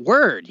 Even that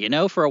word,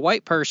 for a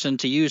white person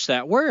to use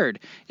that word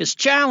is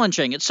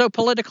challenging. It's so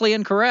politically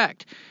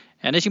incorrect.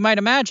 And as you might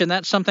imagine,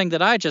 that's something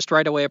that I just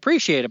right away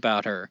appreciate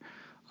about her.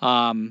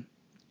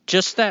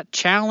 Just that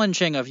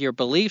challenging of your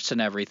beliefs and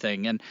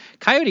everything. And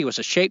Coyote was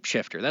a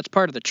shapeshifter. That's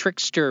part of the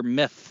trickster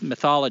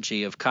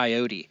mythology of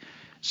Coyote.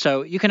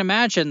 So you can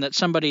imagine that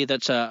somebody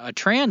that's a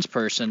trans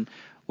person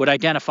would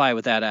identify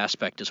with that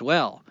aspect as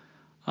well.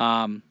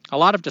 A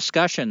lot of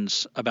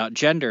discussions about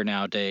gender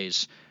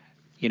nowadays,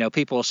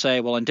 people will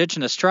say, well,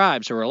 indigenous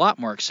tribes were a lot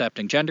more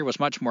accepting. Gender was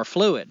much more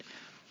fluid,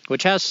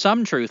 which has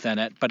some truth in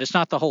it, but it's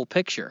not the whole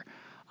picture.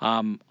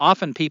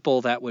 Often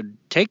people that would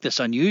take this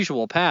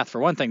unusual path, for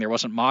one thing, there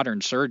wasn't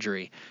modern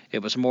surgery. It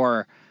was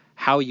more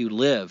how you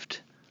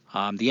lived,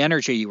 the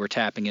energy you were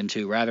tapping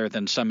into rather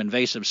than some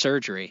invasive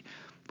surgery,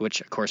 which,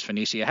 of course,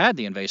 Phoenicia had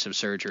the invasive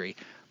surgery.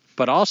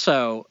 But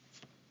also,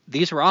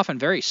 these were often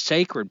very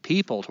sacred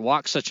people to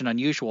walk such an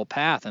unusual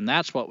path, and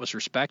that's what was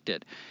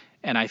respected.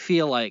 And I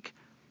feel like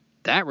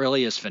that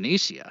really is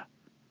Phoenicia.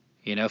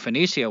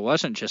 Phoenicia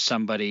wasn't just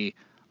somebody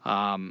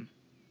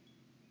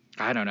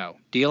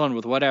dealing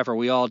with whatever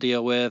we all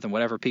deal with and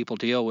whatever people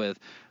deal with.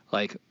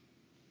 Like,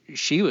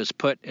 she was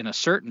put in a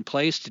certain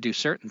place to do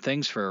certain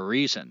things for a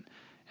reason.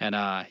 And,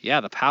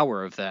 the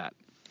power of that.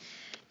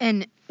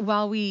 And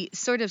while we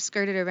sort of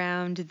skirted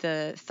around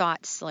the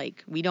thoughts,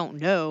 like, we don't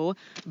know,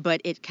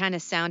 but it kind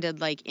of sounded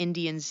like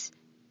Indians,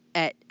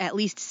 at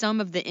least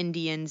some of the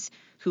Indians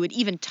who had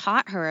even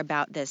taught her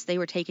about this, they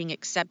were taking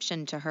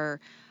exception to her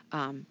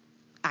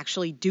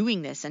actually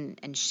doing this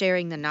and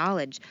sharing the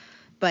knowledge.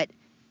 But,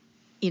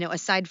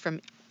 aside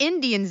from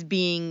Indians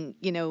being,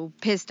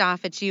 pissed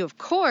off at you, of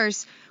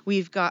course,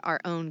 we've got our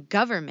own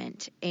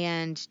government.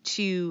 And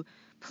to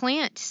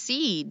plant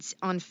seeds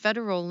on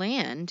federal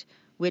land,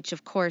 which,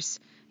 of course,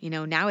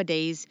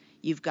 nowadays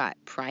you've got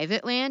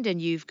private land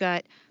and you've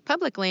got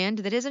public land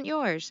that isn't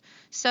yours.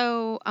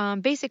 So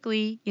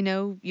basically,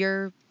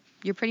 you're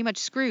pretty much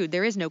screwed.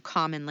 There is no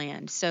common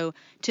land. So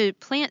to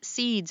plant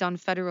seeds on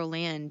federal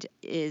land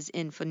is,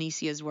 in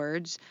Phoenicia's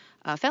words,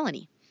 a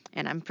felony.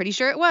 And I'm pretty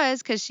sure it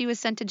was, because she was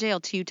sent to jail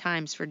 2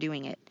 times for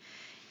doing it.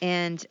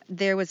 And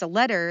there was a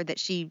letter that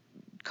she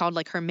called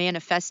like her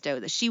manifesto,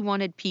 that she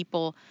wanted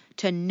people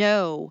to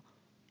know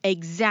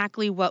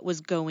exactly what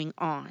was going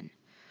on.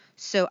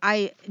 So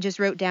I just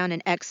wrote down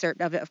an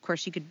excerpt of it. Of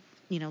course, you could,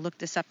 look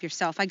this up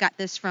yourself. I got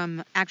this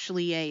from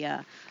actually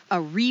a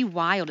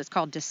Rewild. It's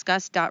called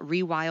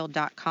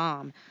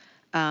discuss.rewild.com.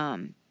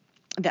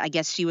 That I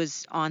guess she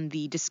was on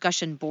the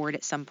discussion board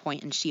at some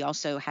point, and she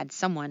also had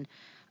someone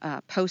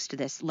post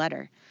this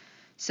letter.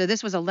 So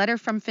this was a letter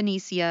from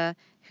Phoenicia,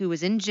 who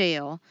was in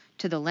jail,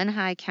 to the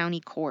Lenhi County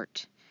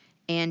Court.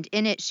 And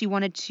in it, she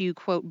wanted to,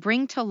 quote,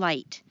 bring to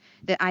light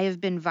that I have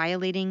been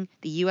violating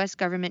the U.S.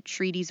 government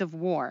treaties of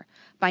war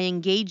by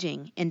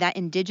engaging in that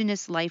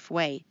indigenous life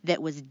way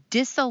that was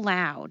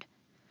disallowed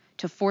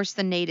to force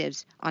the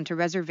natives onto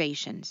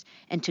reservations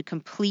and to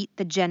complete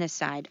the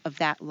genocide of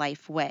that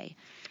life way.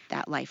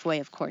 That life way,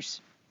 of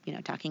course,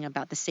 talking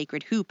about the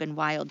sacred hoop and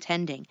wild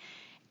tending.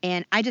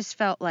 And I just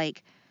felt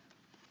like,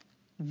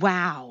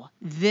 wow,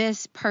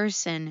 this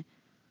person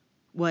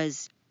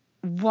was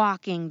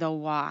walking the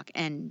walk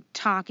and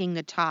talking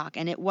the talk,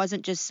 and it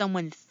wasn't just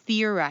someone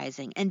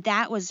theorizing. And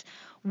that was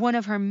one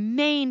of her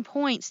main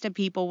points to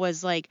people,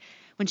 was like,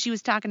 when she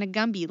was talking to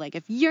Gumby, like,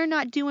 if you're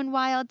not doing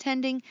wild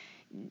tending,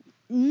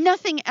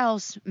 nothing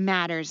else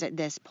matters at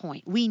this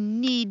point. We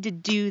need to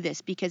do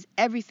this, because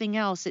everything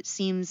else, it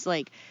seems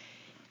like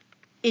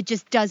it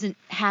just doesn't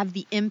have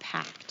the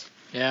impact.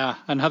 Yeah,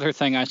 another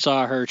thing I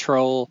saw her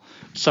troll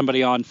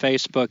somebody on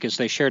Facebook is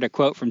they shared a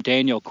quote from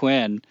Daniel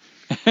Quinn,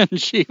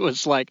 and she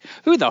was like,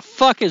 who the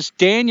fuck is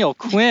Daniel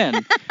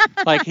Quinn?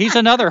 Like, he's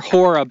another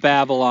whore of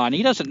Babylon.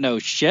 He doesn't know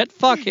shit.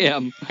 Fuck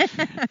him.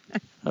 I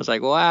was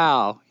like,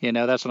 wow.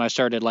 That's when I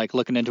started, like,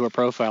 looking into her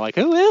profile, like,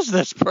 who is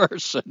this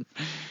person?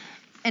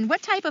 And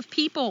what type of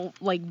people,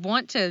 like,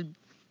 want to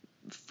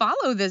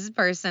follow this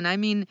person? I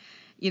mean,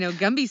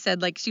 Gumby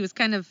said, like, she was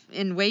kind of,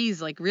 in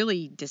ways, like,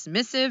 really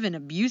dismissive and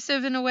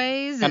abusive in a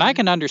ways. And I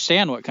can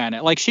understand what kind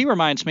of, like, she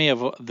reminds me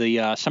of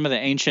the some of the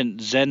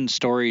ancient Zen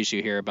stories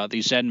you hear about,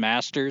 these Zen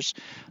masters.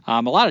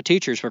 A lot of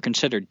teachers were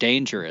considered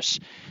dangerous.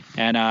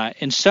 And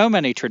in so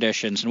many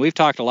traditions, and we've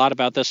talked a lot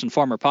about this in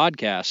former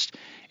podcasts,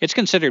 it's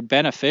considered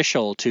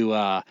beneficial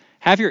to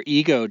have your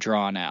ego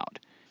drawn out.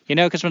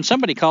 Because when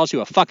somebody calls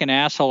you a fucking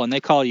asshole and they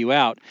call you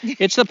out,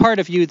 it's the part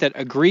of you that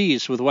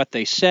agrees with what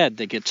they said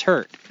that gets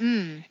hurt.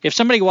 If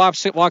somebody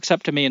walks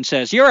up to me and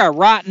says, you're a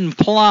rotten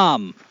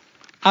plum,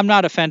 I'm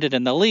not offended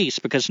in the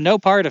least, because no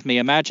part of me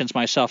imagines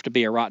myself to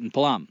be a rotten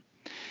plum.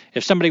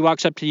 If somebody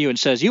walks up to you and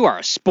says, you are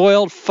a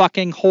spoiled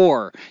fucking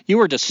whore,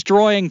 you are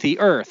destroying the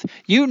earth,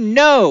 you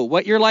know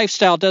what your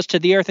lifestyle does to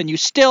the earth, and you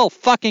still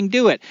fucking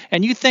do it,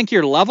 and you think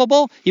you're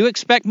lovable? You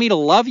expect me to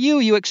love you?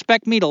 You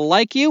expect me to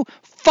like you?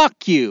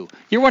 Fuck you.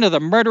 You're one of the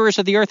murderers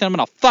of the earth, and I'm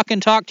going to fucking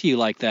talk to you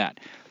like that.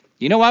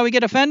 You know why we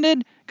get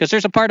offended? Because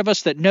there's a part of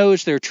us that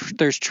knows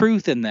there's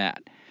truth in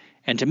that.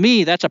 And to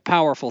me, that's a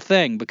powerful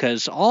thing,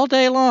 because all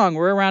day long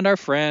we're around our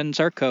friends,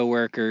 our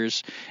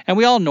coworkers, and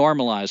we all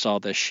normalize all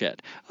this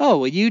shit. Oh,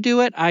 well, you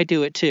do it, I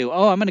do it too.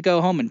 Oh, I'm going to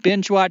go home and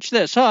binge watch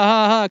this. Ha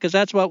ha ha, because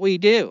that's what we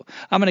do.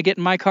 I'm going to get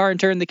in my car and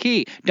turn the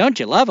key. Don't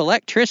you love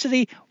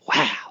electricity?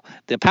 Wow,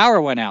 the power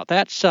went out.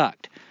 That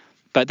sucked.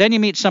 But then you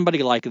meet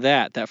somebody like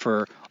that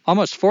for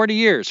almost 40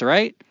 years,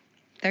 right?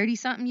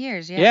 30-something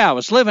years, yeah. Yeah, I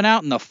was living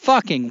out in the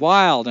fucking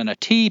wild in a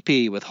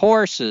teepee with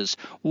horses,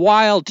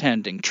 wild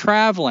tending,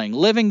 traveling,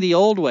 living the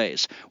old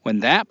ways.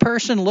 When that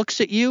person looks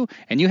at you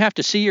and you have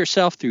to see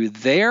yourself through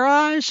their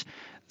eyes,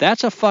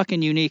 that's a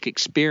fucking unique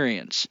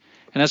experience.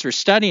 And as we're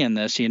studying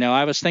this,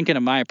 I was thinking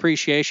of my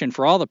appreciation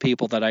for all the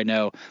people that I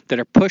know that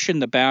are pushing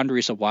the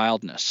boundaries of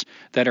wildness,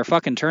 that are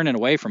fucking turning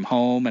away from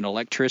home and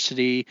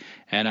electricity.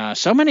 And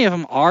so many of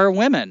them are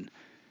women.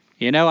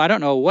 I don't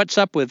know what's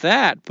up with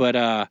that,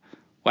 but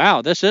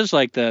wow, this is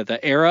like the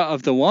era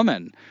of the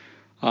woman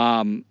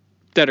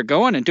that are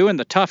going and doing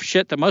the tough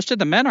shit that most of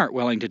the men aren't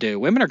willing to do.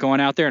 Women are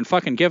going out there and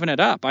fucking giving it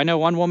up. I know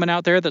one woman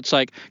out there that's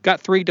like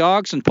got 3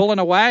 dogs and pulling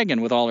a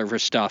wagon with all of her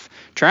stuff,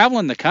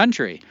 traveling the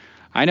country.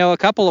 I know a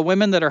couple of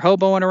women that are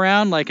hoboing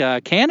around like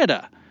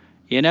Canada.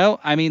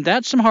 I mean,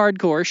 that's some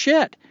hardcore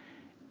shit.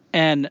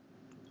 And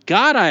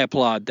God, I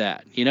applaud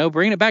that.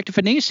 Bringing it back to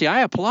Phoenicia,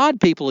 I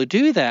applaud people who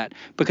do that,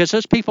 because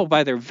those people,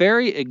 by their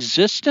very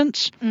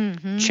existence,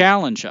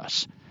 challenge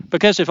us.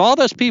 Because if all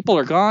those people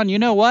are gone, you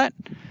know what?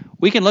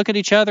 We can look at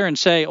each other and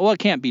say, oh, it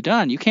can't be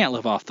done. You can't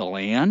live off the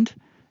land.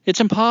 It's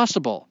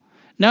impossible.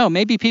 No,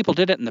 maybe people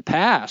did it in the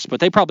past, but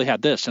they probably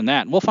had this and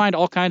that. And we'll find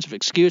all kinds of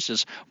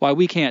excuses why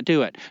we can't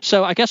do it.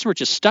 So I guess we're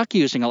just stuck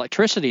using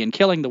electricity and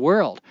killing the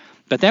world.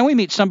 But then we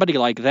meet somebody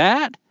like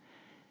that,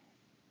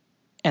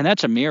 and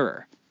that's a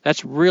mirror.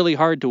 That's really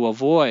hard to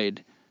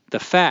avoid the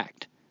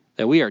fact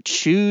that we are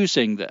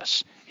choosing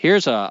this.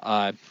 Here's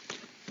a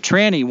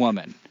tranny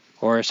woman,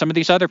 or some of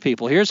these other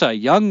people. Here's a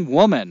young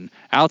woman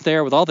out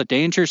there with all the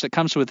dangers that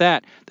comes with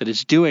that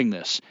is doing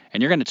this.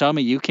 And you're going to tell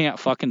me you can't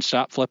fucking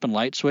stop flipping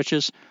light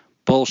switches?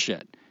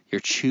 Bullshit. You're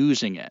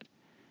choosing it.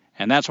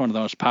 And that's one of the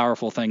most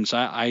powerful things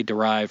I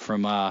derive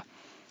from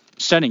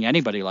studying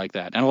anybody like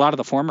that. And a lot of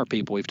the former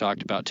people we've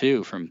talked about,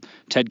 too, from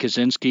Ted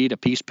Kaczynski to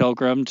Peace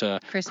Pilgrim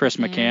to Chris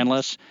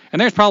McCandless. And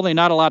there's probably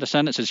not a lot of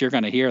sentences you're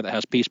going to hear that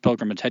has Peace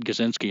Pilgrim and Ted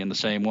Kaczynski in the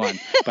same one.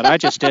 But I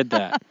just did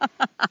that.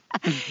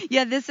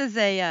 Yeah, this is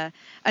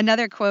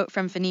another quote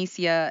from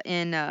Phoenicia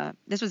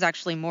this was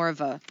actually more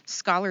of a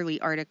scholarly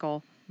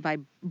article by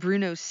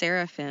Bruno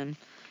Serafin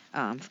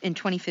in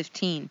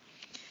 2015.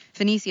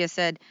 Phoenicia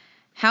said,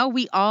 "How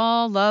we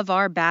all love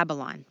our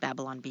Babylon,"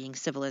 Babylon being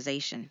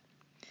civilization,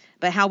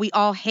 "but how we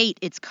all hate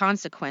its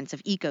consequence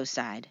of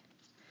ecocide,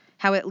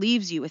 how it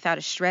leaves you without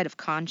a shred of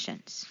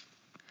conscience.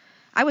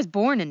 I was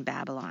born in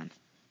Babylon.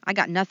 I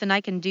got nothing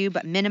I can do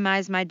but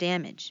minimize my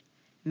damage,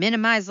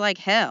 minimize like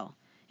hell,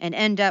 and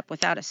end up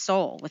without a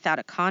soul, without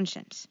a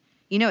conscience.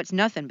 It's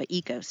nothing but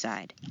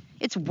ecocide.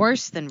 It's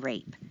worse than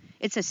rape.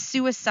 It's a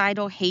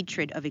suicidal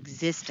hatred of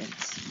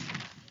existence.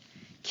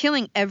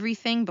 Killing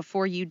everything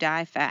before you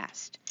die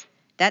fast.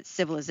 That's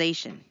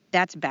civilization.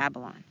 That's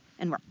Babylon.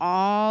 And we're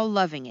all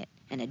loving it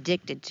and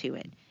addicted to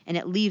it. And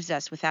it leaves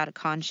us without a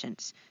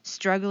conscience,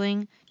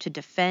 struggling to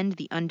defend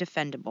the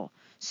undefendable,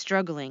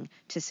 struggling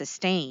to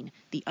sustain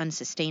the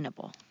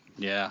unsustainable."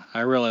 Yeah,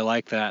 I really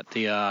like that.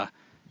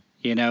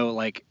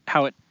 Like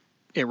how it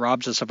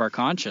robs us of our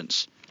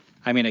conscience.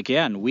 I mean,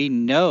 again, we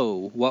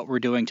know what we're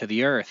doing to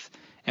the earth,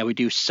 and we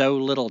do so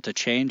little to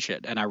change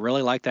it. And I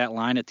really like that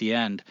line at the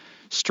end,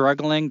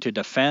 struggling to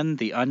defend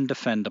the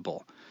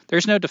undefendable.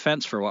 There's no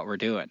defense for what we're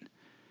doing.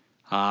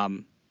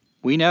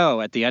 We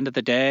know at the end of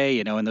the day,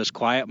 in those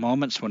quiet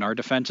moments when our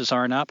defenses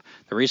aren't up,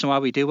 the reason why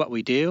we do what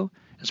we do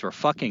is we're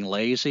fucking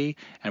lazy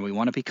and we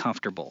want to be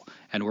comfortable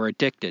and we're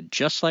addicted,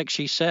 just like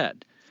she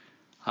said.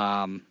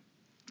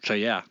 So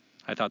yeah,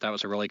 I thought that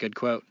was a really good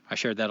quote. I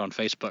shared that on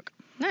Facebook.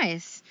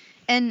 Nice.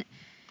 And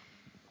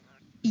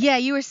yeah,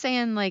 you were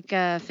saying like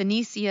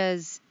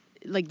Phoenicia's,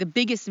 like the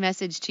biggest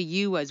message to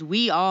you was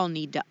we all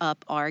need to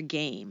up our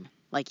game.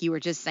 Like you were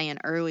just saying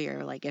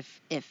earlier, like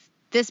if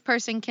this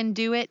person can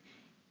do it,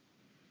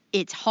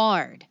 it's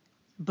hard,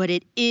 but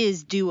it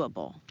is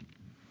doable.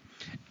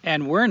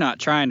 And we're not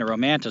trying to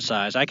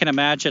romanticize. I can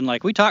imagine,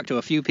 like, we talked to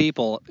a few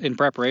people in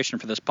preparation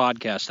for this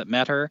podcast that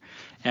met her,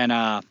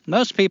 and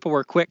most people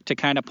were quick to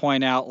kind of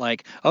point out,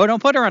 like, oh,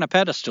 don't put her on a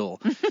pedestal.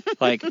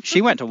 Like,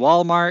 she went to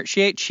Walmart,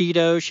 she ate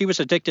Cheetos, she was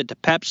addicted to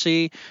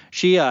Pepsi,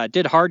 she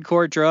did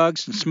hardcore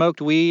drugs and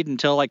smoked weed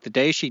until, like, the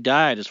day she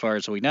died, as far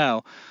as we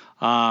know.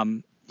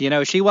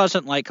 She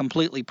wasn't, like,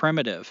 completely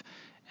primitive.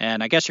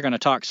 And I guess you're going to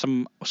talk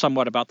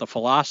somewhat about the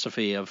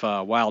philosophy of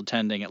wild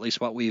tending, at least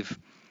what we've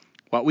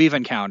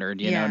encountered,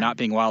 not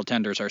being wild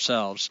tenders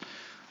ourselves.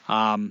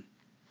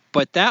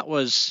 But that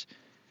was,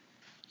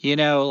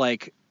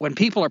 like when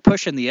people are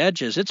pushing the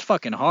edges, it's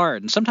fucking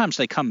hard. And sometimes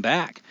they come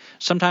back.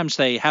 Sometimes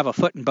they have a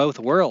foot in both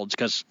worlds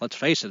because, let's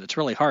face it, it's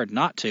really hard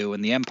not to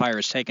when the empire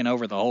is taking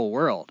over the whole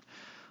world.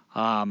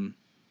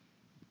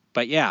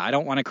 But yeah, I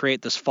don't want to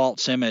create this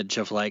false image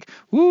of like,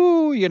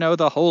 woo,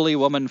 the holy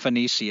woman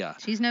Phoenicia.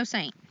 She's no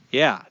saint.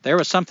 Yeah, there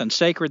was something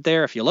sacred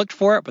there if you looked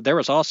for it, but there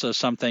was also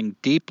something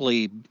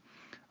deeply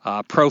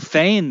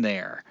profane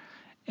there.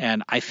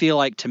 And I feel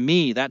like, to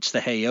me, that's the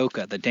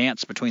Heyoka, the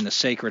dance between the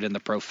sacred and the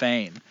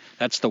profane.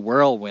 That's the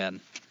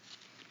whirlwind.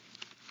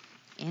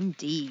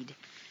 Indeed.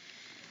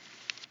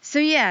 So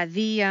yeah,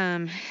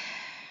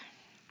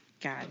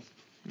 God,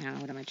 no,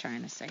 what am I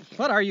trying to say here?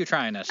 What are you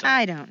trying to say?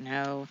 I don't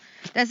know.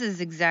 This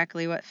is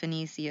exactly what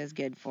Phoenicia is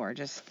good for,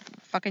 just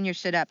fucking your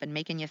shit up and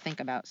making you think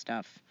about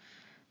stuff.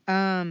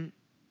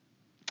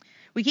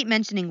 We keep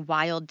mentioning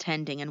wild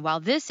tending, and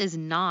while this is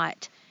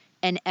not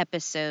an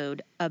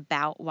episode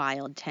about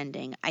wild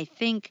tending, I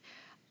think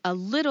a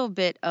little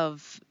bit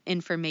of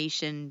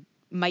information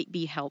might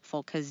be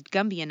helpful, because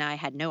Gumby and I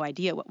had no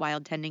idea what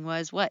wild tending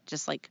was.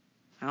 Just like,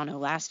 I don't know,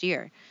 last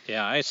year.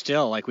 Yeah, I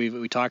still, like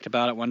we talked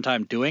about at one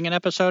time doing an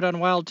episode on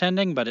wild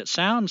tending, but it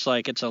sounds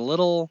like it's a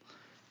little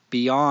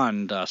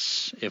beyond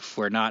us if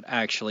we're not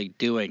actually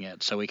doing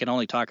it. So we can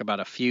only talk about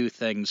a few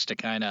things to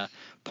kind of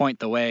point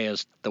the way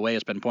as the way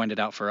has been pointed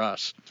out for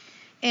us.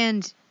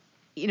 And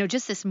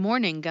just this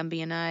morning,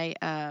 Gumby and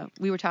I,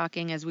 we were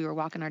talking as we were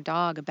walking our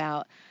dog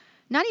about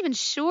not even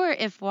sure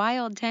if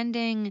wild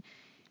tending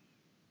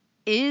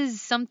is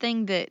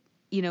something that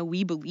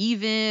we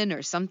believe in,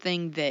 or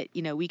something that,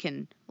 we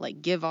can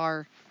like give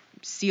our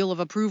seal of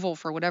approval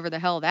for, whatever the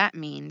hell that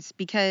means,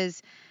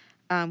 because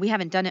we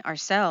haven't done it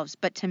ourselves.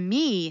 But to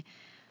me,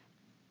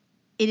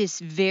 it is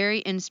very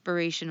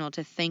inspirational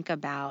to think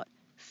about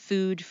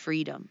food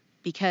freedom,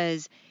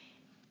 because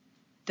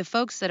the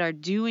folks that are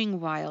doing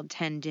wild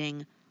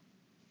tending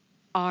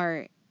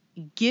are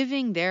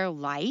giving their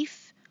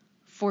life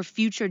for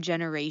future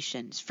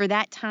generations, for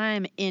that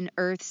time in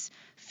Earth's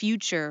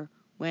future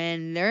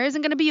when there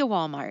isn't going to be a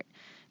Walmart,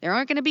 there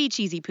aren't going to be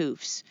Cheesy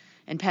Poofs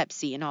and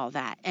Pepsi and all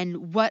that.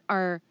 And what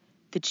are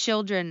the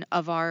children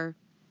of our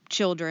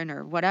children,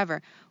 or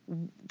whatever,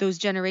 those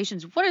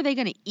generations, what are they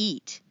going to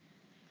eat?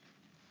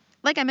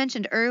 Like I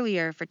mentioned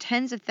earlier, for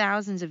tens of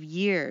thousands of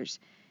years,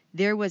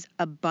 there was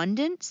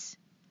abundance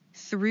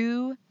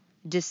through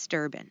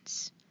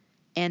disturbance.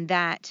 And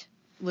that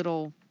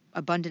little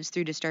abundance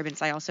through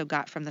disturbance I also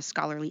got from the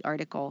scholarly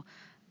article.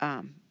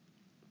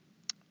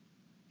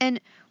 And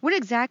what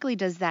exactly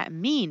does that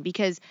mean?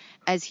 Because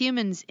as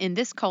humans in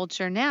this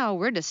culture now,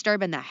 we're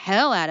disturbing the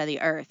hell out of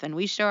the earth, and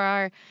we sure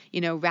are,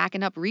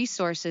 racking up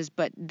resources,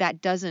 but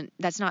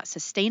that's not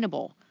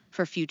sustainable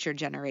for future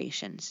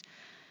generations.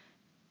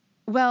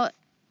 Well,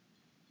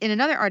 in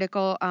another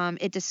article,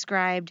 it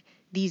described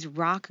these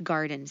rock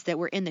gardens that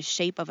were in the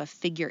shape of a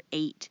figure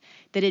 8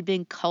 that had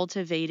been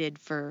cultivated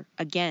for,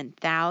 again,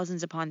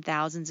 thousands upon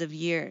thousands of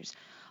years.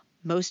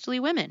 Mostly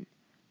women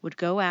would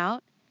go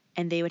out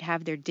and they would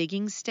have their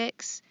digging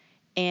sticks,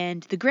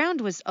 and the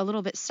ground was a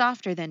little bit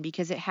softer then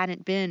because it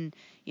hadn't been,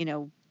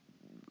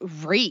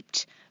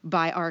 raped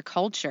by our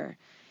culture.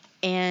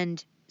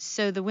 And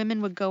so the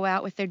women would go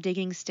out with their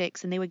digging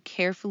sticks and they would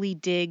carefully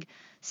dig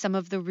some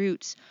of the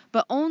roots,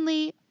 but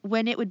only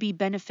when it would be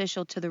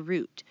beneficial to the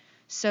root.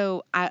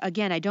 So I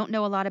don't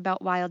know a lot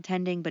about wild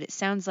tending, but it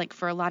sounds like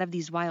for a lot of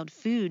these wild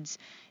foods,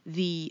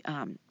 the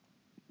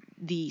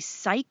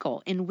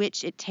cycle in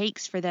which it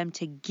takes for them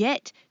to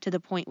get to the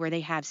point where they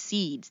have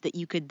seeds that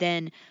you could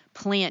then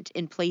plant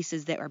in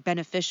places that are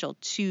beneficial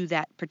to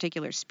that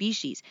particular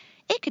species,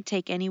 it could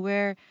take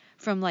anywhere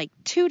from like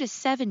 2 to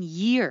 7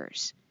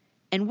 years.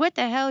 And what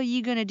the hell are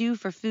you going to do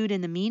for food in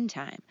the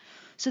meantime?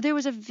 So there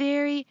was a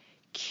very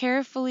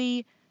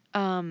carefully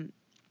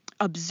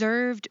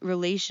observed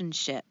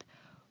relationship.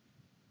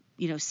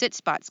 Sit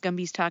spots,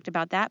 Gumby's talked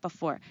about that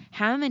before.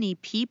 How many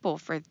people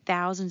for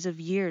thousands of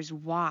years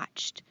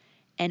watched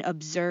and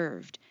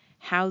observed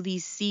how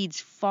these seeds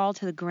fall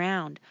to the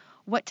ground?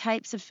 What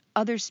types of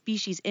other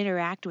species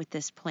interact with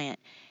this plant?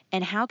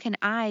 And how can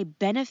I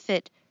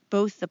benefit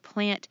both the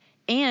plant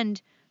and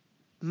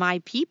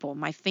my people,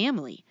 my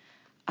family?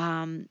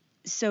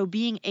 So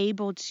being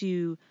able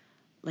to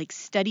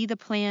study the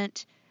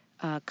plant,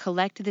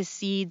 collect the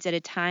seeds at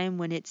a time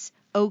when it's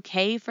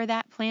okay for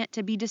that plant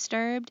to be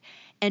disturbed,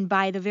 and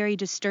by the very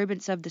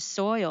disturbance of the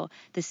soil,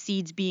 the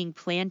seeds being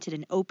planted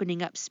and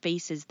opening up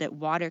spaces that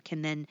water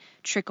can then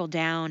trickle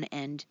down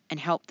and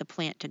help the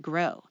plant to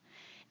grow.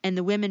 And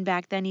the women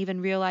back then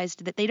even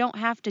realized that they don't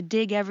have to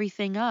dig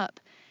everything up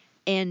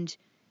and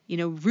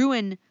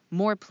ruin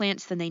more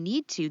plants than they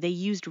need to. They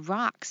used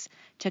rocks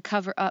to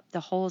cover up the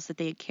holes that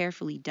they had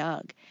carefully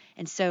dug.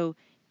 And so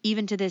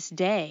even to this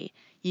day,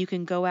 you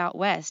can go out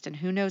west, and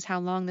who knows how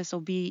long this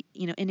will be,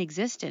 in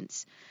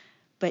existence,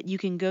 but you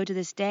can go to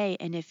this day,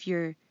 and if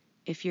you're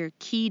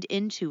keyed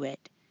into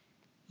it,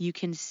 you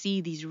can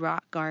see these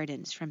rock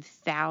gardens from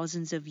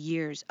thousands of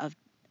years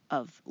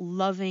of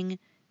loving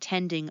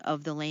tending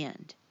of the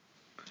land.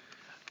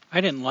 I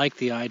didn't like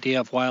the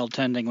idea of wild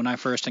tending when I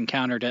first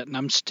encountered it, and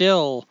I'm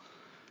still,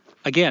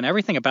 again,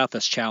 everything about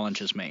this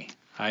challenges me.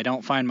 I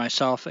don't find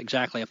myself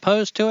exactly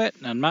opposed to it,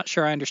 and I'm not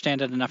sure I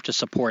understand it enough to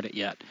support it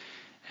yet.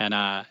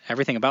 And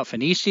everything about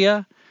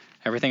Phoenicia,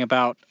 everything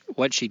about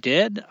what she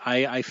did,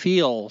 I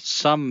feel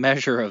some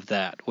measure of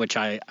that, which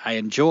I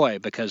enjoy,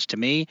 because to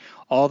me,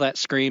 all that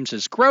screams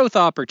is growth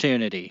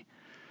opportunity,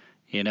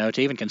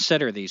 to even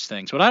consider these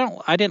things. What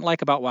I didn't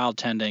like about wild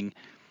tending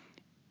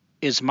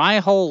is my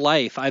whole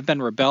life I've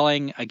been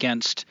rebelling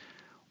against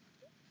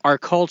our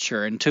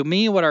culture. And to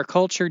me, what our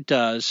culture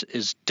does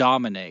is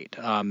dominate.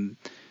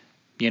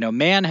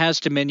 Man has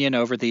dominion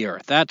over the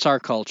earth. That's our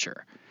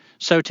culture.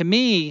 So to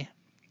me,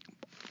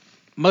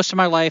 most of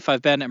my life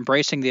I've been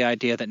embracing the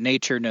idea that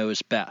nature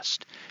knows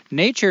best.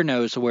 Nature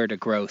knows where to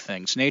grow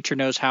things. Nature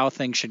knows how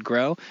things should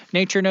grow.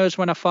 Nature knows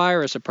when a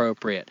fire is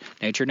appropriate.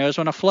 Nature knows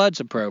when a flood's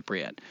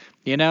appropriate.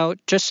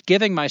 Just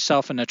giving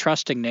myself into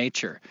trusting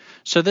nature.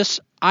 So this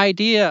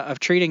idea of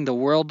treating the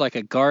world like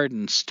a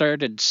garden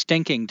started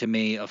stinking to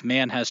me of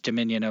man has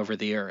dominion over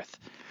the earth.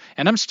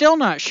 And I'm still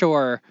not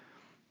sure,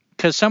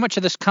 because so much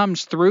of this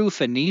comes through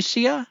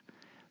Phoenicia,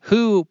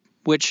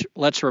 which,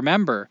 let's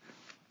remember,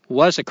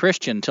 was a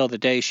Christian till the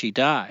day she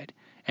died.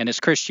 And it's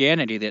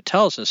Christianity that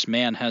tells us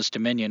man has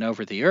dominion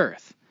over the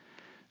earth.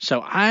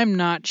 So I'm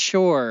not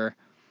sure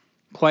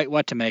quite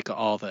what to make of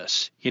all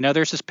this.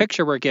 There's this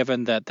picture we're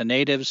given that the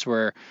natives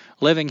were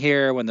living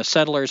here when the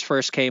settlers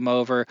first came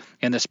over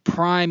in this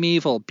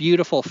primeval,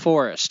 beautiful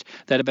forest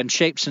that had been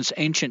shaped since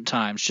ancient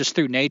times just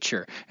through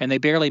nature, and they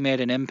barely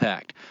made an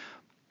impact.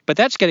 But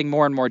that's getting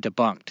more and more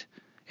debunked.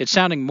 It's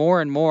sounding more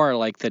and more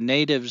like the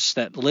natives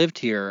that lived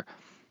here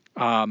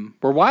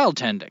were wild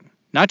tending.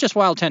 Not just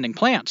wild tending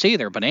plants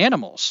either, but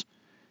animals.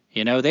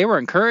 You know, they were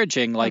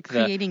encouraging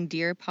creating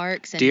deer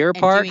parks and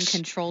doing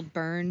controlled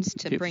burns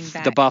to bring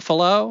back the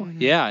buffalo.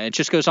 Mm-hmm. Yeah, it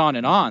just goes on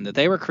and on. That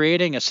they were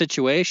creating a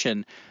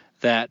situation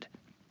that,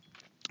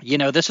 you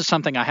know, this is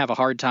something I have a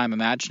hard time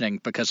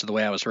imagining because of the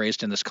way I was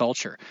raised in this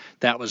culture.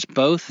 That was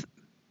both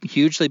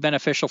hugely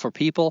beneficial for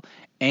people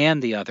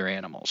and the other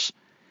animals.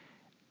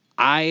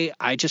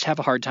 I just have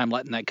a hard time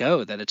letting that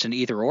go, that it's an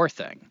either-or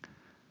thing.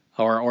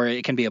 Or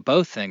it can be a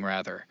both thing,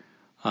 rather.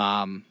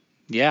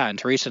 Yeah, and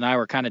Teresa and I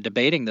were kind of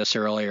debating this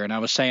earlier, and I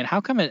was saying,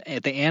 how come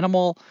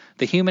the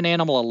human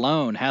animal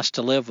alone has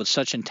to live with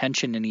such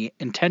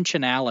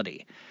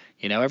intentionality?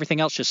 You know, everything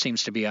else just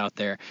seems to be out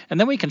there. And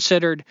then we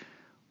considered,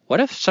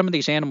 what if some of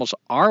these animals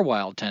are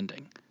wild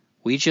tending?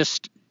 We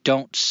just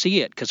don't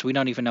see it because we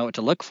don't even know what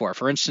to look for.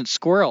 For instance,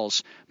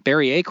 squirrels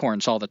bury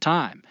acorns all the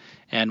time.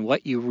 And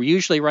what you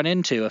usually run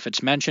into, if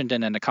it's mentioned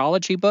in an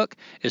ecology book,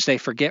 is they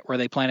forget where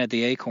they planted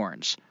the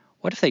acorns.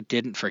 What if they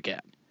didn't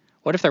forget?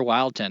 What if they're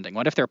wild tending?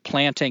 What if they're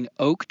planting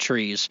oak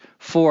trees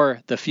for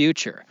the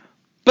future?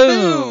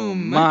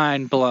 Boom!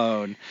 Mind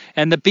blown.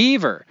 And the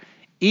beaver,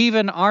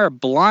 even our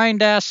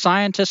blind ass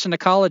scientists and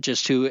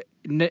ecologists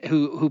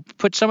who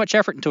put so much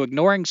effort into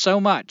ignoring so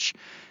much,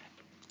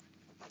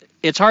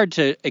 it's hard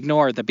to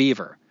ignore the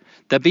beaver.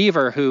 The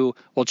beaver who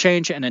will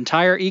change an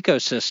entire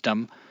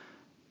ecosystem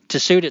to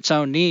suit its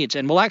own needs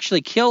and will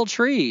actually kill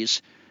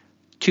trees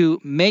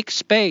to make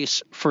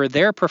space for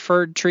their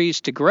preferred trees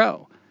to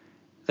grow.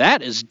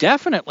 That is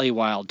definitely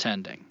wild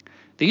tending.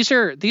 These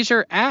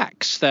are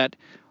acts that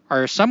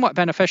are somewhat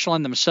beneficial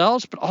in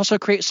themselves, but also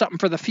create something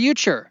for the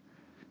future.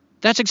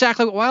 That's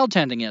exactly what wild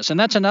tending is. And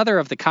that's another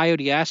of the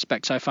coyote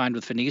aspects I find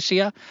with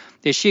Phoenicia,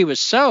 is she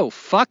was so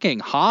fucking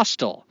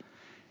hostile,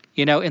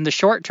 you know, in the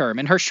short term,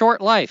 in her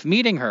short life,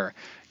 meeting her,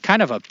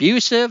 kind of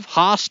abusive,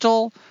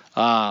 hostile,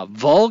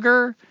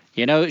 vulgar.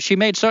 You know, she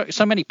made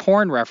so many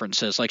porn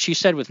references. Like she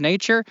said with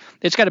nature,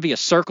 it's got to be a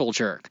circle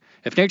jerk.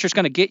 If nature's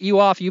going to get you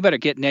off, you better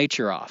get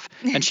nature off.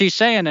 And she's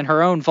saying in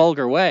her own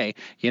vulgar way,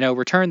 you know,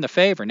 return the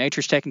favor.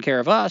 Nature's taking care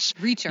of us.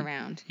 Reach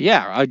around.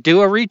 Yeah,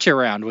 do a reach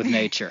around with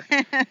nature.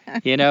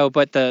 You know,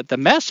 but the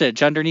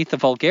message underneath the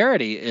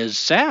vulgarity is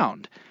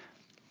sound.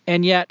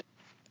 And yet,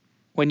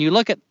 when you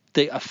look at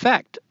the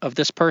effect of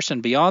this person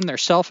beyond their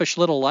selfish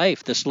little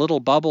life, this little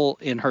bubble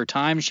in her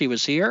time she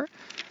was here,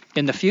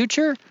 in the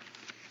future,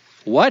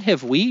 what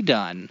have we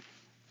done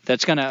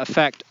that's going to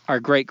affect our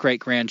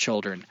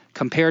great-great-grandchildren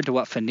compared to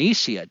what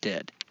Phoenicia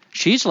did?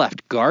 She's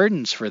left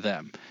gardens for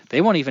them. They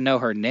won't even know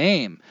her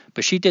name,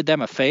 but she did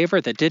them a favor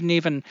that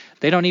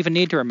they don't even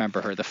need to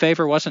remember her. The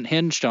favor wasn't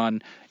hinged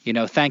on, you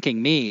know,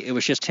 thanking me. It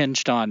was just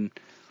hinged on,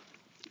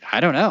 I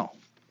don't know,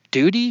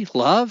 duty,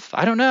 love,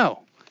 I don't know.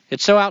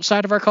 It's so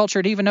outside of our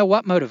culture to even know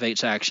what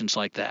motivates actions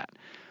like that.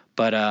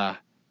 But,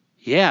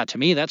 yeah, to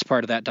me, that's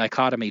part of that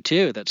dichotomy,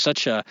 too. That's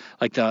such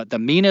the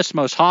meanest,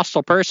 most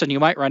hostile person you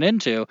might run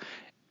into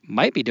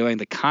might be doing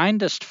the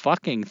kindest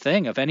fucking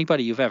thing of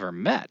anybody you've ever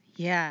met.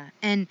 Yeah.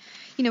 And,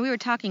 you know, we were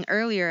talking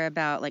earlier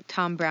about, like,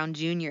 Tom Brown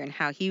Jr. and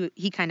how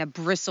he kind of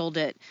bristled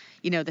at,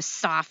 you know, the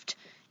soft,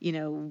 you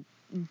know,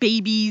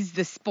 babies,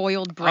 the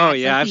spoiled brats. Oh,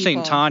 yeah, I've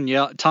seen Tom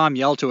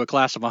yell to a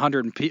class of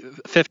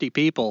 150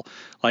 people,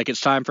 like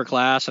it's time for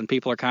class, and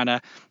people are kind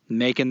of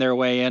making their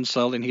way in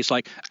slowly, and he's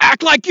like,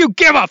 act like you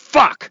give a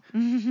fuck!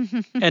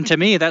 And to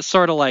me, that's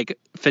sort of like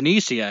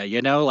Phoenicia,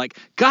 you know, like,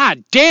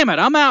 God damn it,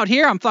 I'm out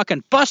here, I'm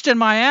fucking busting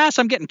my ass,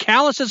 I'm getting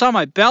calluses on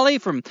my belly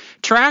from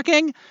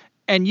tracking,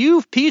 and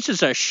you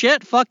pieces of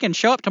shit fucking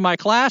show up to my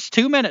class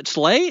 2 minutes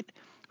late?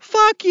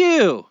 Fuck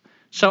you!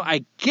 So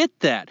I get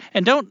that.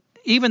 And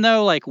even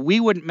though, like, we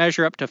wouldn't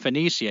measure up to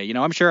Phoenicia, you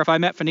know, I'm sure if I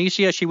met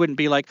Phoenicia, she wouldn't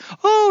be like,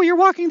 oh, you're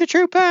walking the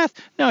true path.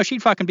 No,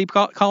 she'd fucking be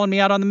calling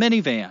me out on the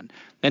minivan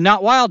and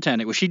not wild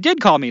tending. Well, she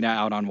did call me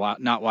out on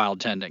not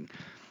wild tending.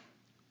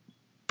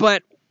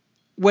 But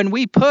when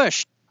we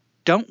push,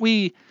 don't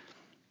we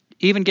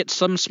even get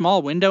some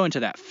small window into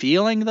that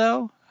feeling,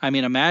 though? I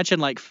mean, imagine,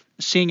 like,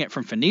 seeing it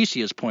from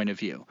Phoenicia's point of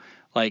view.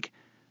 Like,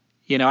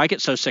 you know, I get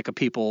so sick of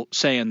people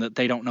saying that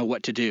they don't know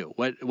what to do,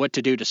 what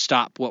to do to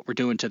stop what we're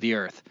doing to the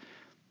earth.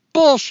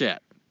 Bullshit.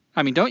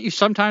 I mean, don't you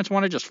sometimes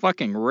want to just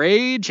fucking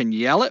rage and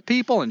yell at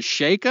people and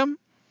shake them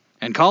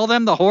and call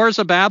them the whores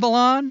of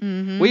Babylon?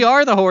 Mm-hmm. We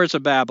are the whores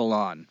of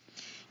Babylon.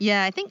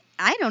 Yeah,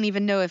 I don't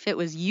even know if it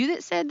was you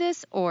that said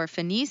this or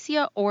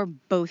Phoenicia or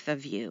both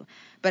of you.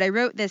 But I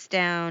wrote this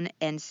down,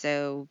 and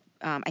so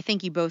I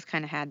think you both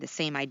kind of had the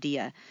same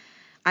idea.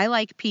 I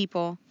like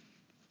people.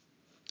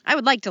 I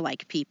would like to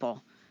like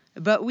people,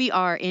 but we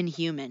are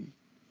inhuman.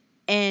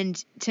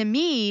 And to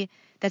me,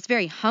 that's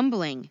very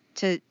humbling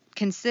to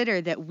consider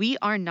that we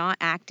are not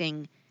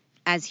acting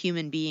as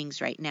human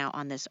beings right now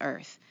on this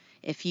earth.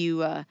 If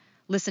you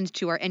listened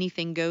to our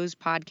Anything Goes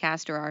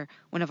podcast or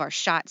one of our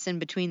shots in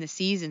between the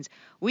seasons,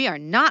 we are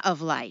not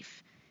of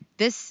life.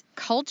 This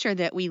culture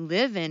that we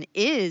live in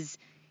is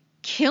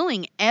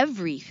killing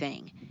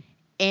everything.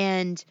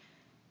 And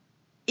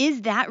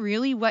is that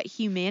really what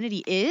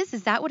humanity is?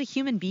 Is that what a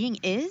human being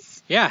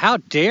is? Yeah, how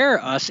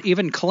dare us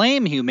even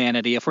claim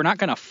humanity if we're not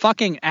going to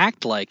fucking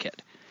act like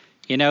it?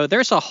 You know,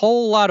 there's a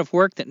whole lot of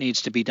work that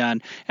needs to be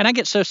done. And I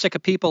get so sick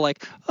of people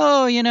like,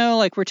 oh, you know,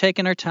 like we're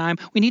taking our time.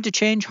 We need to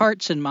change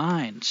hearts and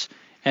minds.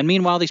 And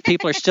meanwhile, these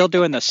people are still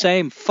doing the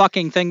same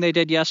fucking thing they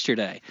did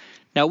yesterday.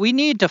 Now, we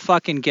need to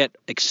fucking get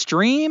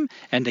extreme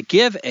and to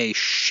give a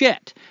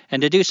shit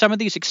and to do some of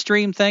these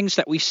extreme things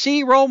that we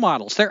see role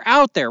models. They're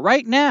out there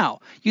right now.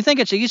 You think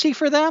it's easy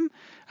for them?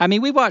 I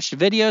mean, we watched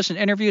videos and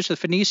interviews with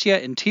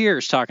Phoenicia in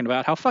tears talking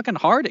about how fucking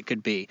hard it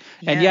could be.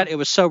 Yeah. And yet it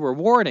was so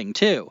rewarding,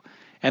 too.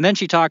 And then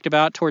she talked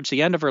about towards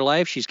the end of her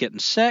life, she's getting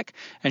sick,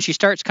 and she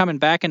starts coming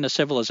back into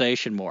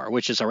civilization more,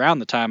 which is around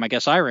the time I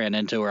guess I ran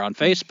into her on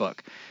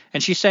Facebook.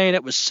 And she's saying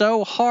it was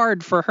so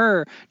hard for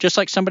her, just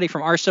like somebody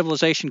from our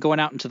civilization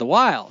going out into the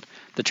wild.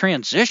 The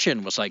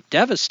transition was like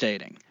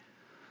devastating.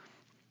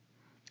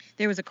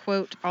 There was a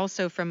quote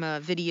also from a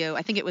video,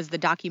 I think it was the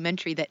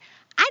documentary that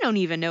I don't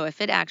even know if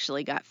it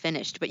actually got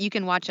finished, but you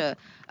can watch a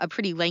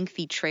pretty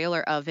lengthy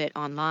trailer of it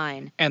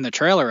online. And the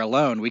trailer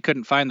alone, we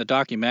couldn't find the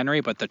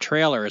documentary, but the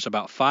trailer is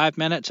about 5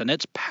 minutes and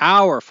it's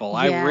powerful. Yeah.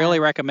 I really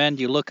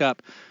recommend you look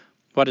up,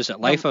 what is it,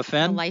 Life of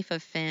Finn? The Life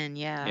of Finn,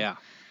 yeah.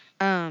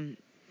 Yeah.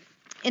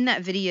 In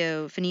that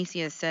video,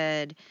 Phoenicia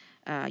said,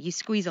 you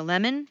squeeze a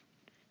lemon,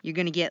 you're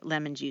going to get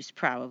lemon juice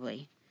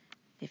probably.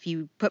 If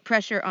you put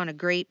pressure on a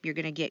grape, you're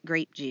going to get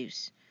grape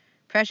juice.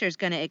 Pressure is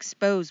going to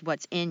expose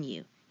what's in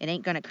you. It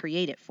ain't going to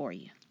create it for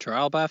you.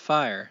 Trial by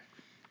fire.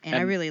 And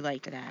I really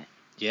liked that.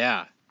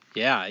 Yeah.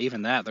 Yeah,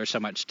 even that, there's so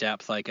much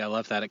depth. Like, I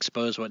love that.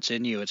 Expose what's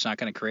in you. It's not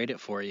going to create it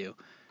for you.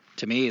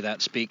 To me,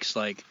 that speaks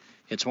like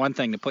it's one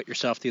thing to put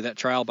yourself through that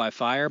trial by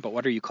fire, but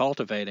what are you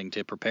cultivating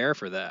to prepare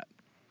for that?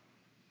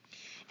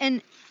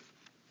 And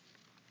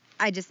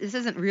this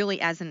isn't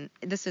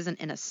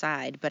an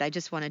aside, but I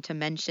just wanted to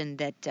mention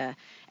that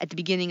at the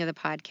beginning of the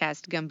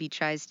podcast, Gumby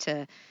tries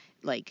to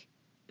like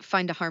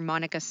find a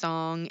harmonica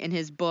song in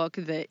his book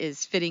that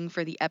is fitting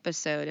for the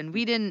episode. And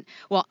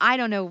I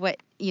don't know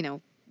what,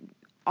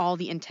 all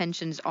the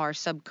intentions are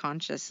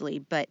subconsciously,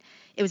 but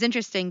it was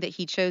interesting that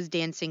he chose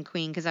Dancing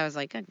Queen because I was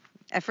like,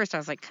 at first I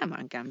was like, come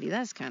on, Gumby,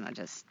 that's kind of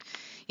just,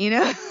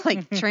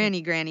 like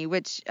tranny granny,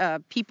 which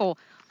people,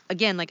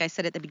 again, like I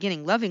said at the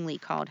beginning, lovingly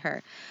called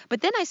her.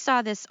 But then I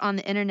saw this on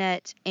the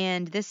internet,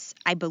 and this,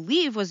 I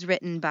believe, was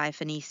written by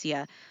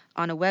Phoenicia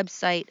on a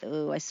website.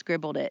 Oh, I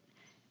scribbled it.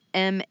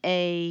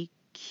 maquah.net,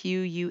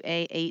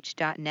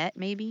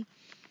 maybe.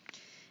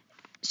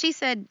 She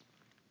said,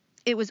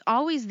 it was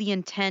always the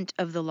intent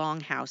of the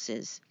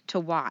Longhouses to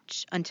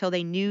watch until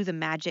they knew the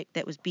magic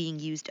that was being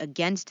used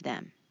against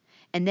them,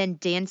 and then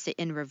dance it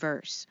in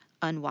reverse,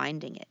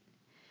 unwinding it.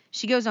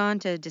 She goes on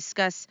to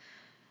discuss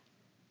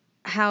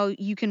how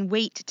you can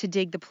wait to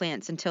dig the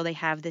plants until they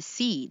have the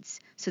seeds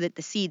so that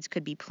the seeds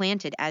could be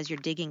planted as you're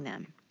digging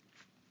them.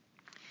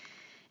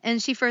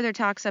 And she further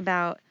talks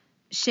about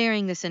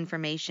sharing this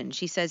information.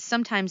 She says,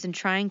 sometimes in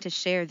trying to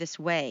share this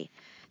way,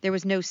 there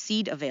was no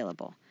seed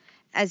available,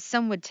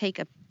 some would take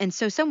a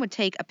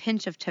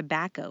pinch of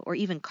tobacco or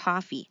even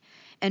coffee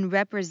and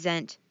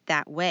represent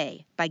that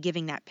way by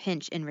giving that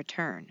pinch in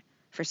return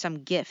for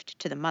some gift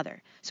to the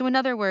mother. So in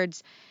other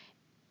words,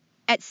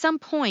 at some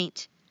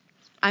point,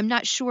 I'm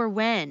not sure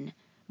when,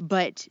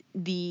 but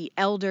the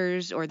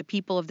elders or the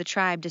people of the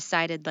tribe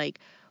decided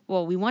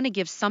well, we want to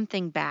give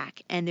something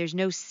back, and there's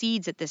no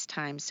seeds at this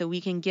time, so we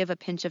can give a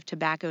pinch of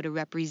tobacco to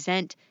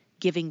represent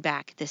giving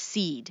back the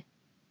seed.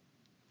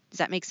 Does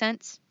that make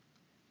sense?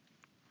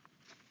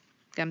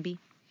 Gumby?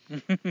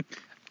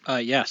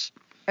 Yes.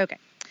 Okay.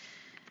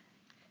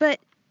 But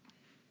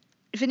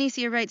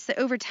Phoenicia writes that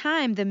over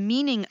time, the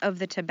meaning of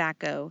the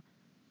tobacco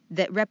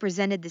that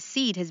represented the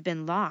seed has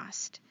been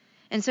lost.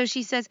 And so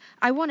she says,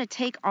 I want to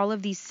take all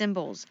of these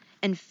symbols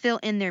and fill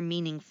in their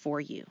meaning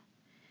for you.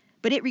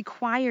 But it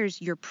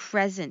requires your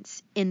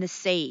presence in the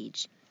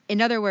sage.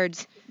 In other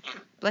words,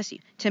 bless you,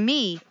 to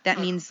me, that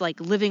means like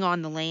living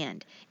on the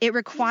land. It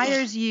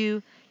requires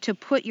you to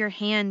put your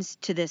hands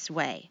to this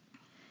way,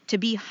 to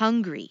be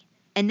hungry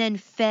and then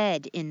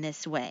fed in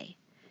this way,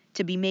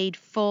 to be made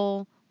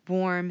full,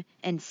 warm,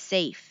 and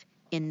safe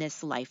in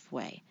this life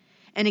way.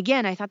 And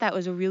again, I thought that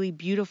was a really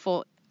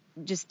beautiful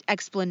just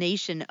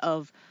explanation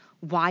of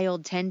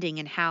wild tending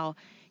and how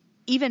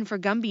even for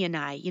Gumby and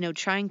I,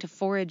 trying to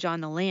forage on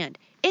the land,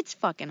 it's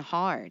fucking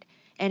hard.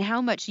 And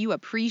how much you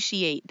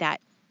appreciate that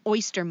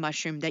oyster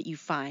mushroom that you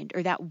find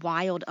or that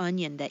wild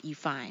onion that you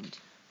find.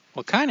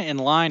 Well, kind of in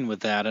line with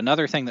that,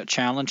 another thing that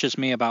challenges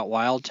me about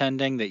wild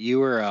tending that you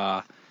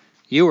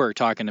were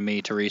talking to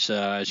me,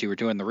 Teresa, as you were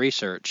doing the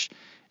research,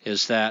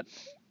 is that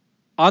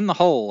on the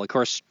whole, of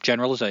course,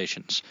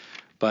 generalizations,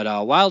 but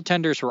wild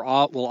tenders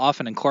will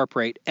often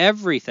incorporate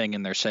everything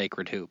in their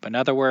sacred hoop. In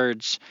other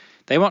words,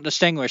 they won't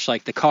distinguish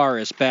like the car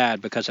is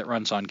bad because it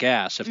runs on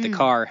gas if the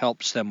car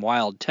helps them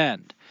wild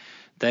tend.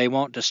 They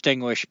won't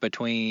distinguish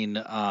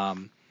between,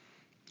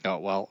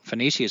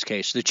 Phoenicia's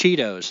case, the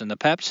Cheetos and the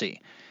Pepsi,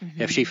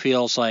 if she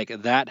feels like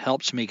that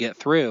helps me get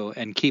through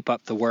and keep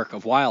up the work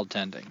of wild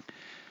tending.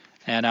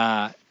 And,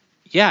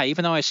 yeah,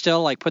 even though I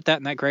still like put that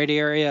in that gray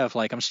area of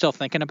like I'm still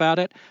thinking about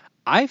it,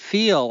 I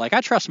feel like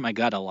I trust my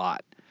gut a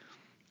lot.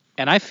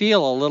 And I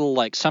feel a little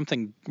like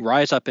something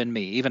rise up in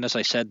me, even as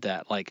I said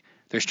that. Like,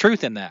 there's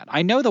truth in that.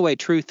 I know the way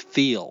truth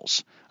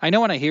feels. I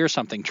know when I hear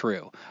something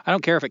true. I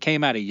don't care if it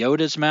came out of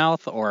Yoda's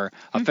mouth or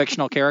a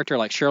fictional character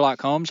like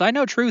Sherlock Holmes. I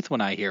know truth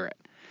when I hear it.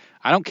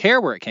 I don't care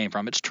where it came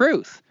from. It's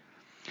truth.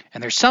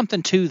 And there's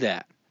something to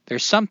that.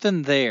 There's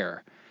something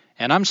there.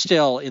 And I'm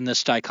still in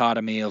this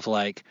dichotomy of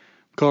like,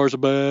 cars are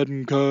bad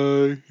and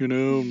okay,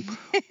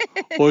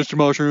 oyster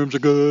mushrooms are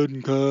good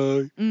and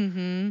okay.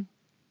 Mm-hmm.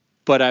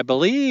 But I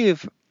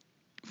believe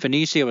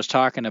Phoenicia was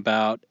talking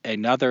about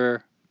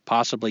another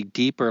possibly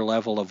deeper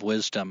level of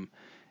wisdom.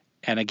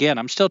 And again,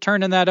 I'm still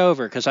turning that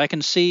over because I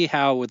can see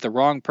how with the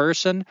wrong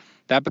person,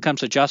 that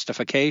becomes a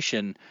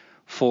justification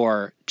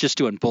for just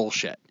doing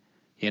bullshit.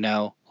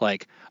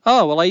 Like,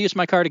 oh, well, I use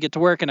my car to get to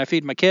work and I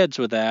feed my kids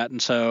with that.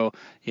 And so,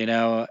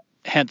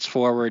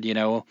 henceforward,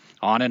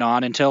 on and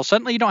on until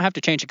suddenly you don't have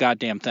to change a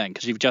goddamn thing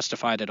because you've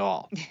justified it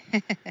all.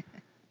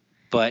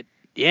 But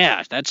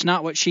yeah, that's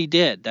not what she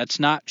did.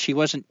 She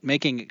wasn't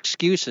making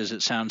excuses,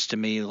 it sounds to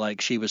me like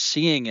she was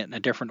seeing it in a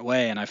different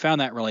way. And I found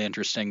that really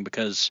interesting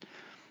because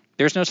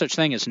there's no such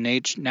thing as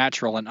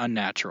natural and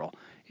unnatural.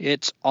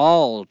 It's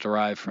all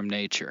derived from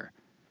nature.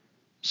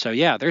 So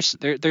yeah, there's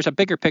a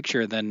bigger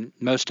picture than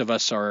most of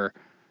us are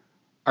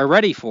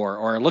ready for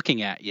or are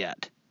looking at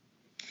yet.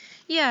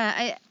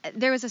 Yeah,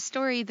 there was a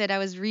story that I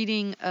was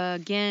reading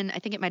again. I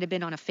think it might have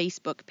been on a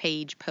Facebook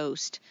page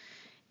post,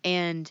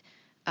 and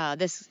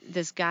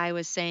this guy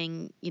was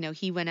saying,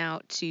 he went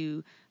out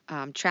to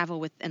travel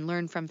with and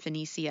learn from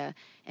Phoenicia,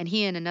 and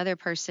he and another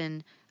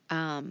person,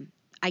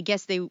 I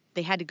guess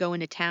they had to go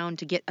into town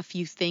to get a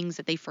few things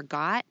that they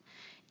forgot,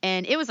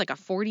 and it was like a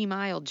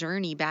 40-mile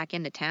journey back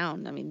into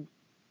town. I mean,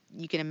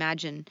 you can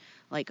imagine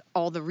like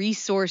all the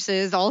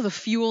resources, all the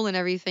fuel and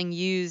everything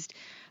used.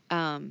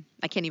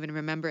 I can't even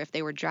remember if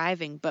they were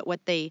driving, but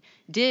what they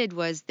did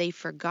was they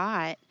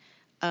forgot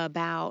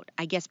about,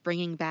 I guess,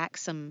 bringing back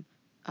some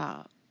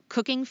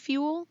cooking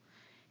fuel.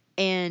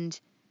 And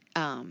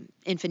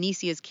in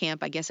Phoenicia's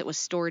camp, I guess it was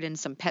stored in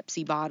some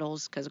Pepsi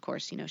bottles because, of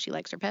course, she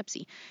likes her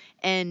Pepsi.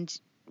 And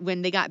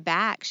when they got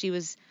back, she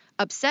was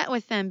upset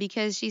with them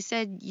because she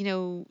said,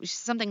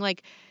 something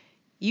like,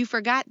 you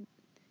forgot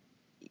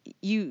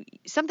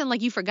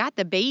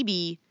the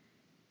baby.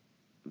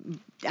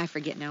 I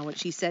forget now what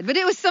she said, but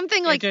it was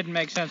something like, it didn't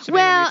make sense to me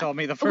when you told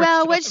me the first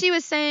time. What she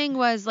was saying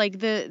was like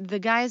the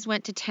guys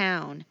went to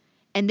town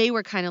and they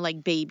were kind of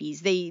like babies.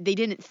 They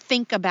didn't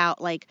think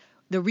about like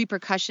the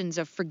repercussions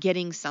of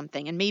forgetting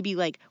something, and maybe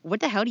like,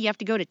 what the hell do you have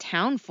to go to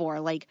town for?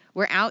 Like,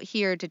 we're out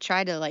here to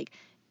try to like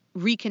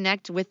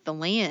reconnect with the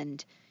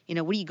land.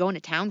 What are you going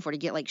to town for, to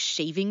get like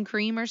shaving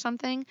cream or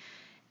something?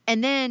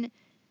 And then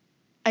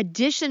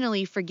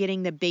additionally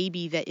forgetting the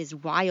baby that is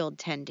wild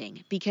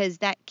tending, because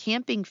that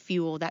camping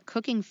fuel, that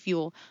cooking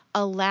fuel,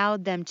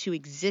 allowed them to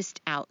exist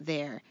out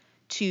there,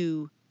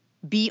 to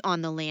be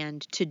on the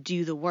land, to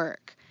do the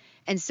work.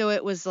 And so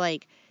it was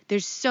like,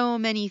 there's so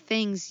many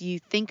things you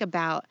think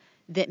about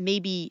that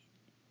maybe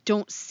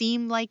don't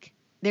seem like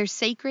they're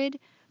sacred,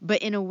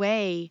 but in a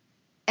way,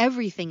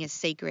 everything is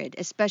sacred,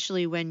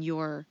 especially when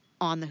you're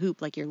on the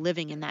hoop, like you're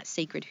living in that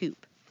sacred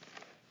hoop.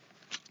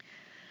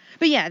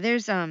 But yeah,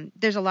 there's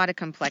a lot of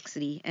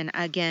complexity, and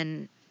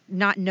again,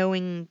 not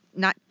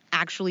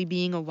actually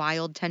being a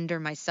wild tender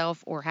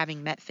myself or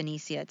having met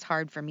Phoenicia, it's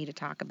hard for me to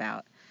talk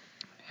about.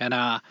 And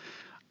I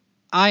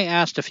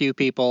asked a few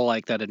people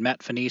like that had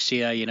met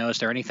Phoenicia, is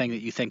there anything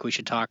that you think we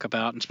should talk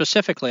about? And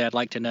specifically, I'd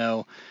like to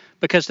know,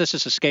 because this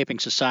is Escaping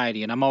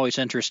Society, and I'm always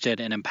interested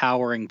in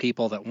empowering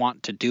people that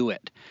want to do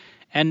it.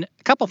 And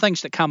a couple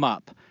things that come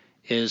up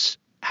is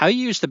how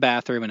you use the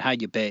bathroom and how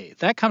you bathe.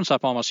 That comes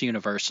up almost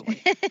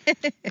universally.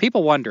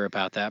 People wonder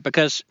about that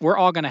because we're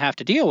all going to have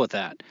to deal with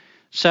that.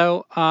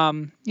 So,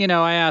 I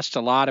asked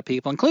a lot of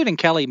people, including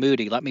Kelly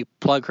Moody. Let me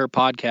plug her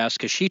podcast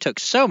because she took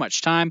so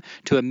much time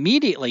to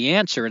immediately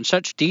answer in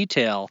such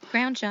detail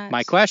Ground Shots.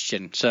 My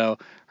question. So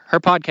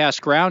her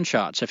podcast, Ground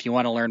Shots, if you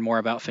want to learn more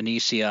about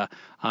Phoenicia,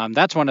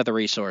 that's one of the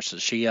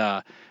resources. She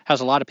has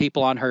a lot of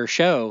people on her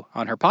show,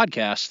 on her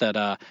podcast, that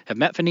have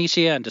met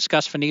Phoenicia and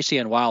discussed Phoenicia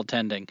and wild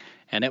tending.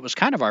 And it was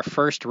kind of our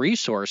first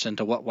resource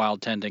into what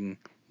wild tending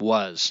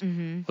was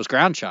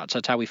Ground Shots.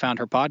 That's how we found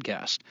her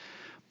podcast.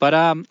 But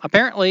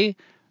apparently,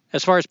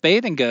 as far as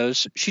bathing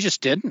goes, she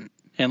just didn't,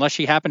 unless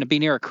she happened to be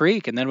near a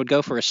creek and then would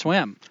go for a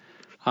swim.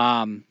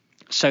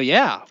 So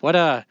yeah, what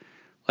a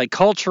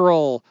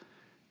cultural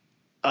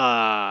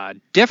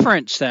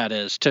difference that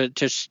is, to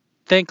just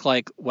think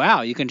like,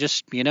 wow, you can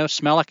just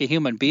smell like a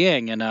human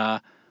being,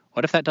 and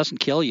what if that doesn't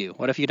kill you?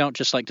 What if you don't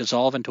just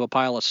dissolve into a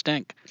pile of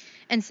stink?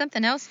 And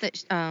something else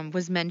that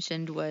was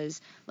mentioned was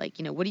like,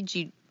 what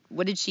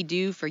did she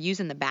do for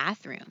using the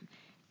bathroom?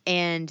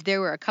 And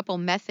there were a couple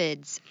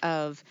methods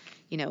of,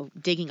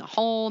 digging a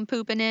hole and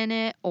pooping in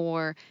it,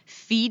 or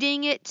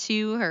feeding it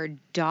to her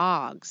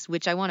dogs,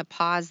 which I want to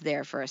pause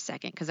there for a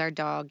second because our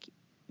dog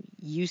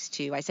used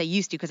to, I say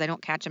used to because I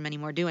don't catch him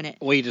anymore doing it.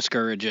 We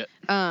discourage it.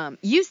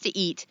 Used to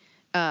eat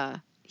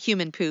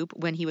human poop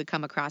when he would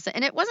come across it.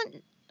 And it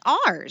wasn't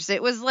ours.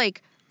 It was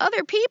like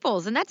other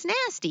people's, and that's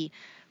nasty.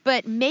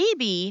 But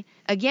maybe,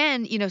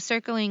 again,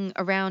 circling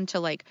around to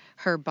like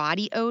her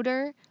body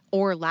odor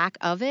or lack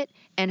of it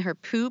and her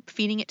poop,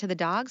 feeding it to the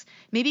dogs,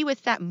 maybe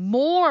with that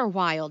more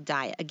wild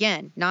diet,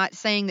 again, not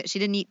saying that she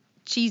didn't eat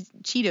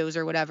Cheetos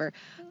or whatever,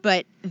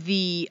 but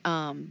the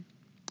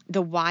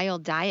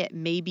wild diet,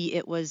 maybe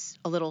it was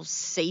a little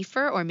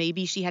safer, or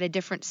maybe she had a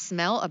different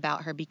smell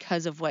about her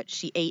because of what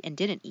she ate and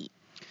didn't eat.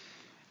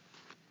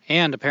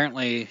 And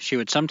apparently she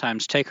would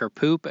sometimes take her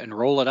poop and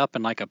roll it up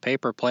in like a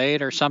paper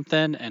plate or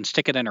something and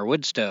stick it in her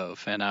wood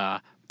stove and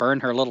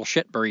burn her little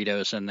shit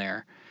burritos in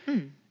there.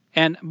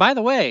 And by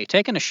the way,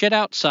 taking a shit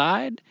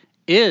outside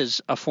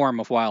is a form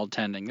of wild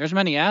tending. There's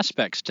many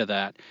aspects to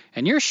that.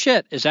 And your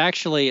shit is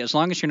actually, as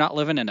long as you're not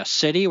living in a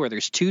city where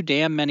there's too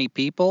damn many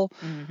people,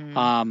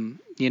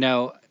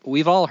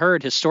 we've all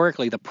heard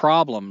historically the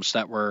problems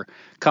that were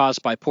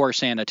caused by poor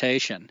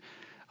sanitation.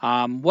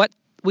 What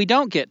we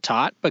don't get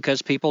taught,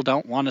 because people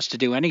don't want us to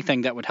do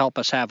anything that would help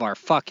us have our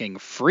fucking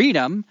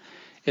freedom,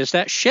 is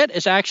that shit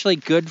is actually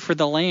good for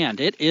the land.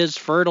 It is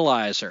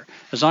fertilizer,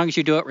 as long as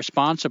you do it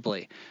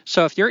responsibly.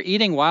 So if you're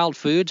eating wild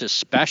foods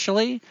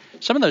especially,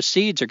 some of those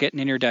seeds are getting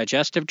in your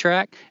digestive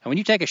tract, and when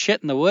you take a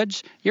shit in the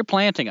woods, you're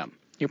planting them.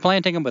 You're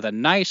planting them with a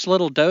nice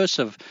little dose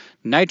of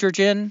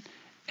nitrogen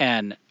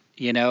and,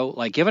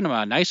 giving them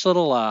a nice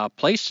little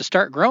place to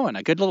start growing,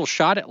 a good little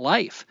shot at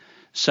life.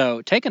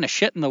 So taking a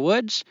shit in the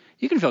woods,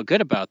 you can feel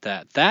good about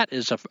that. That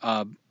is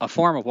a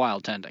form of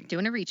wild tending.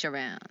 Doing a reach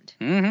around.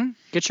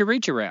 Get your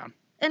reach around.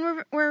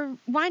 And we're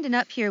winding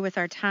up here with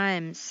our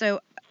time. So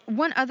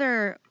one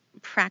other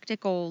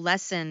practical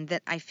lesson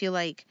that I feel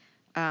like,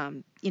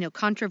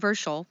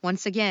 controversial,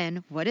 once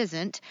again, what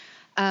isn't,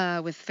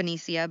 with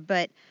Phoenicia,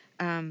 but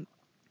in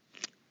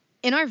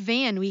our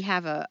van, we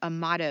have a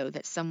motto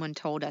that someone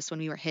told us when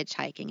we were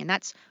hitchhiking, and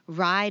that's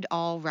ride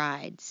all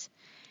rides.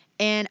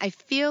 And I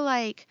feel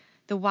like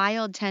the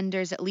wild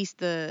tenders, at least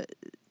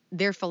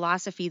their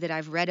philosophy that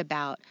I've read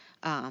about,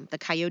 the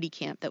coyote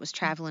camp that was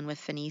traveling with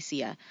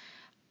Phoenicia,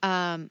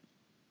 it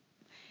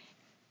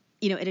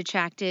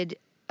attracted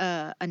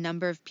a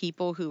number of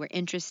people who were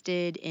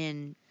interested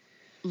in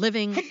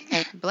living,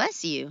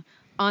 bless you,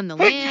 on the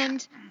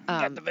land.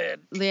 Got the vid.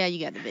 Yeah, you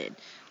got the vid.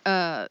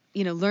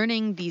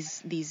 Learning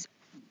these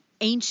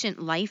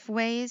ancient life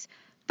ways.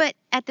 But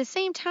at the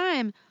same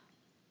time,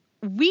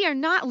 we are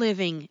not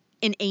living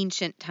in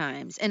ancient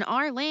times, and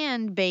our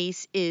land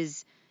base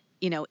is,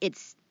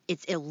 it's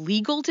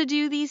illegal to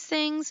do these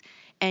things,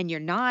 and you're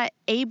not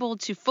able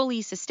to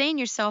fully sustain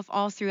yourself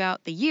all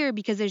throughout the year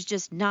because there's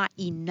just not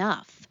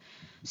enough.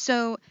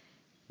 So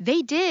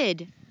they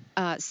did,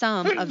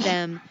 some of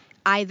them,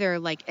 either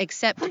like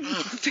accept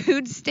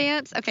food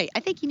stamps. Okay,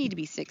 I think you need to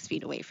be 6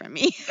 feet away from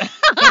me.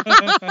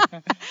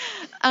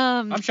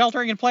 I'm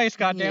sheltering in place,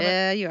 goddammit.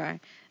 Yeah, you are.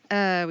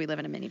 We live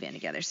in a minivan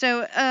together.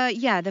 So,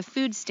 the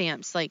food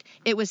stamps, like,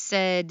 it was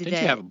said that...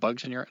 Didn't you have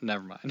bugs in your...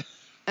 Never mind.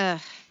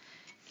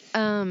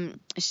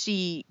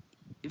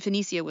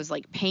 Phoenicia was,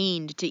 like,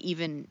 pained to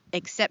even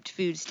accept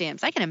food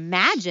stamps. I can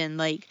imagine,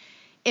 like,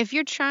 if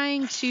you're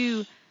trying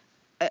to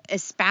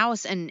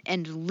espouse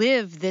and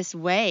live this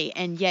way,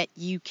 and yet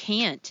you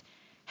can't,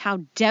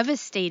 how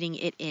devastating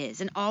it is.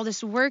 And all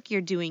this work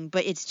you're doing,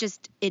 but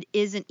it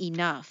isn't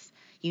enough.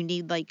 You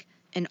need, like,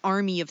 an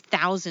army of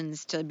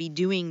thousands to be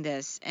doing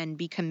this and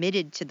be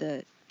committed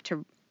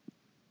to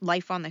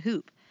life on the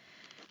hoop.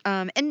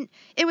 And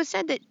it was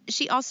said that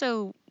she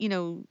also,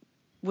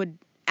 would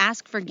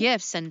ask for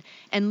gifts, and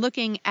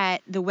looking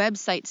at the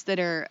websites that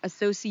are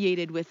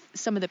associated with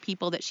some of the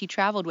people that she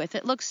traveled with,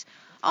 it looks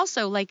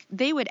also like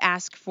they would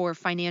ask for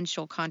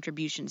financial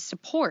contributions,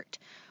 support,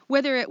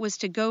 whether it was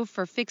to go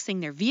for fixing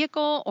their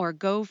vehicle or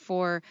go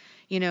for,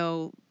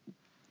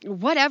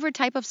 whatever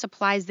type of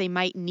supplies they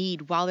might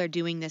need while they're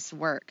doing this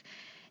work.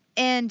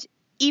 And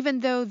even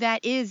though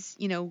that is,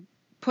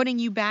 putting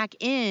you back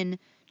in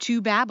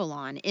to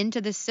Babylon, into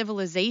this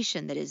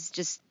civilization that is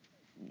just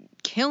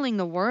killing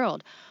the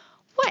world,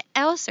 what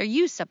else are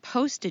you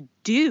supposed to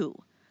do?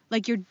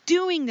 Like, you're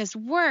doing this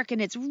work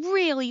and it's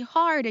really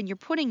hard and you're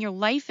putting your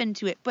life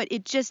into it, but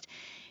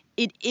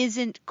it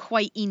isn't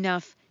quite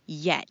enough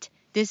yet.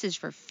 This is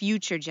for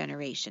future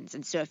generations.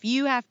 And so if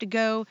you have to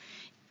go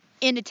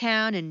into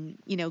town and,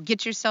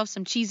 get yourself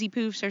some cheesy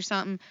poofs or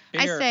something,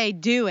 beer. I say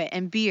do it,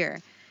 and beer.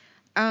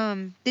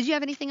 Did you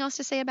have anything else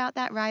to say about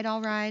that, ride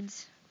all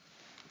rides?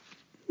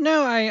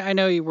 No, I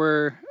know you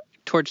were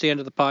towards the end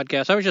of the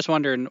podcast. I was just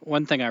wondering,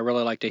 one thing I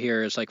really like to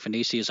hear is like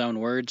Phoenicia's own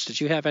words.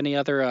 Did you have any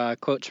other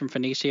quotes from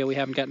Phoenicia we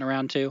haven't gotten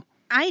around to?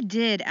 I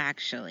did,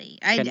 actually.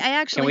 I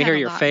actually Can we hear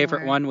your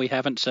favorite one we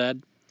haven't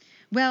said?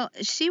 Well,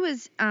 she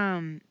was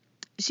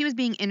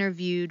being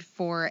interviewed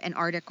for an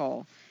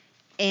article,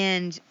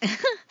 and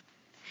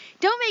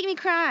don't make me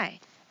cry.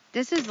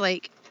 This is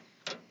like,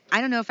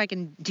 I don't know if I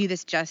can do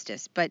this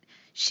justice, but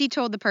she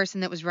told the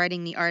person that was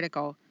writing the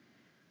article,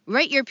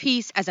 Write your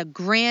piece as a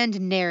grand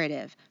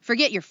narrative.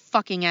 Forget your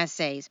fucking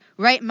essays.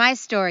 Write my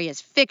story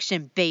as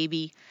fiction,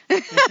 baby.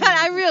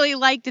 I really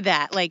liked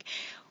that. Like,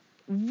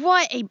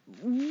 what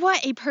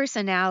a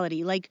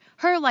personality. Like,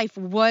 her life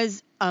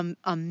was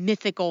a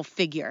mythical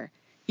figure.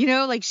 You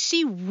know, like,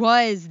 she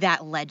was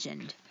that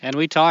legend. And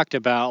we talked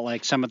about,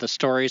 like, some of the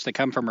stories that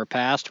come from her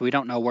past. We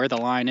don't know where the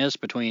line is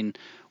between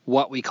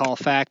what we call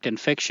fact and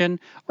fiction,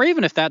 or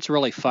even if that's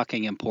really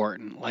fucking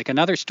important. Like,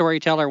 another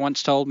storyteller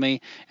once told me,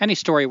 any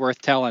story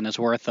worth telling is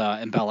worth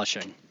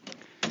embellishing.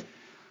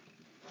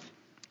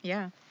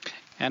 Yeah.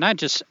 And I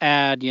just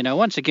add, you know,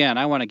 once again,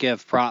 I want to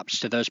give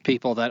props to those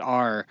people that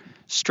are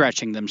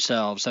stretching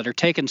themselves, that are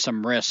taking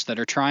some risks, that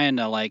are trying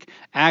to, like,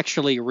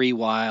 actually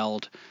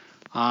rewild.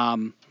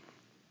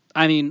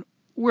 I mean,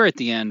 we're at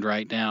the end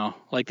right now.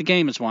 Like, the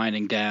game is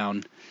winding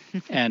down.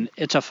 And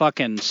it's a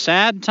fucking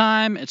sad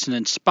time. It's an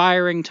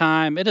inspiring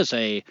time. It is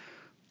a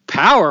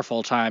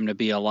powerful time to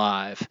be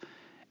alive.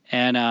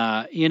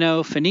 And, you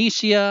know,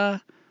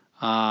 Phoenicia,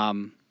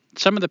 some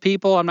of the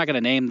people, I'm not going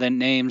to name the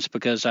names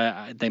because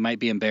they might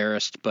be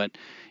embarrassed, but,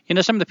 you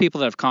know, some of the people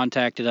that have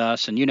contacted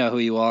us, and you know who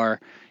you are,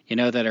 you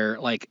know, that are,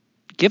 like,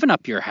 giving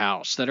up your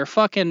house, that are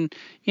fucking,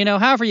 you know,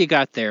 however you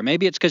got there.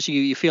 Maybe it's because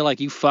you feel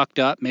like you fucked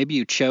up. Maybe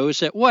you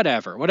chose it.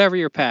 Whatever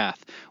your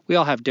path. We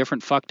all have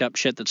different fucked up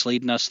shit that's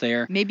leading us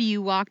there. Maybe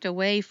you walked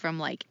away from,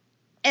 like,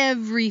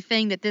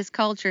 everything that this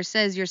culture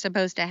says you're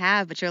supposed to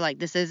have, but you're like,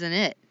 this isn't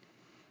it.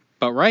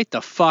 But right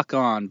the fuck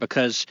on,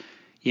 because,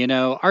 you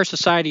know, our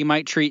society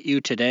might treat you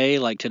today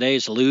like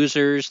today's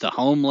losers, the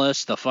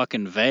homeless, the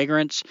fucking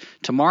vagrants.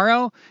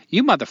 Tomorrow,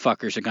 you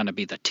motherfuckers are going to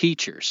be the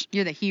teachers.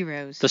 You're the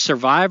heroes. The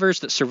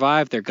survivors that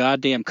survived their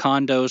goddamn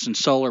condos and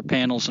solar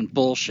panels and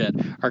bullshit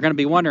are going to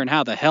be wondering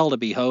how the hell to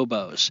be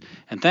hobos.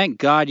 And thank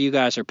God you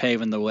guys are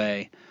paving the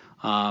way.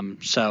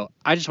 So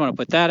I just want to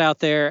put that out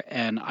there.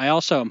 And I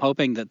also am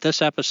hoping that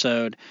this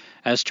episode,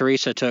 as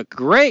Teresa took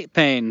great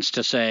pains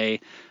to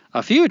say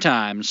a few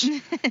times,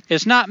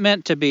 is not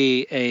meant to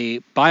be a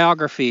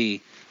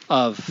biography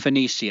of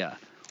Phoenicia.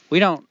 We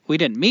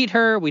didn't meet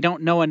her. We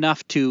don't know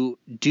enough to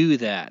do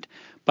that.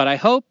 But I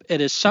hope it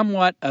is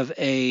somewhat of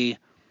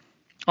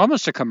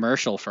almost a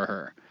commercial for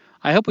her.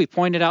 I hope we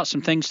pointed out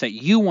some things that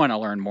you want to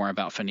learn more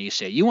about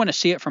Phoenicia. You want to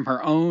see it from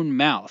her own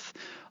mouth.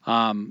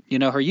 You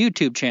know, her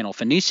YouTube channel,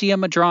 Phoenicia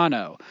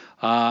Madrano,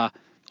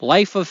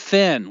 Life of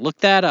Finn. Look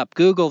that up.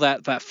 Google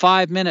that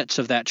 5 minutes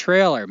of that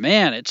trailer.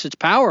 Man, it's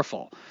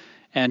powerful.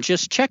 And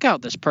just check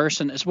out this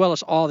person as well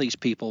as all these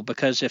people,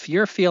 because if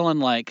you're feeling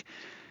like,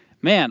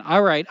 man,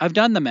 all right, I've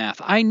done the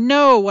math. I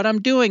know what I'm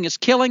doing is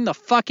killing the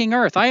fucking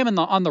earth. I am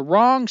on the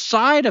wrong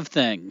side of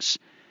things.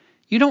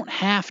 You don't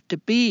have to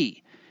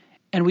be.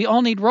 And we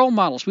all need role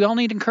models. We all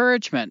need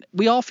encouragement.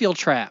 We all feel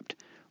trapped.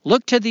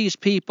 Look to these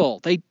people.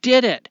 They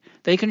did it.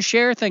 They can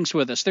share things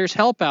with us. There's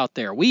help out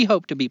there. We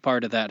hope to be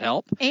part of that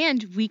help.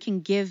 And we can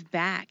give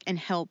back and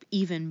help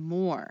even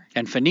more.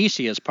 And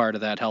Phoenicia is part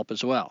of that help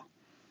as well.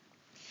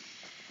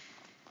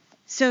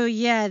 So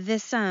yeah,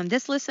 this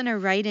listener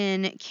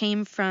write-in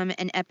came from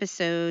an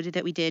episode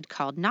that we did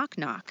called Knock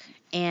Knock,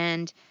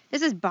 and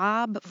this is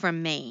Bob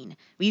from Maine.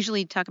 We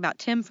usually talk about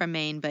Tim from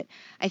Maine, but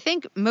I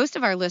think most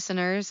of our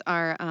listeners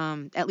are,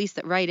 at least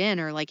that write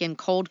in, are like in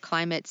cold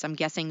climates. I'm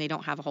guessing they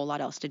don't have a whole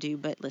lot else to do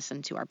but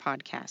listen to our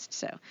podcast.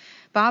 So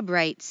Bob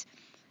writes,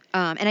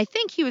 and I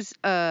think he was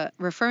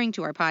referring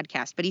to our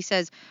podcast, but he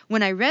says,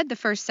 when I read the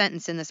first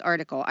sentence in this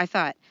article, I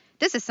thought,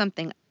 this is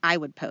something I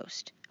would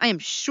post. I am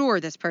sure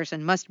this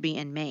person must be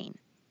in Maine.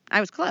 I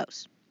was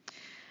close.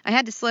 I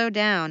had to slow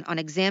down on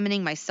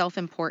examining my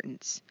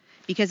self-importance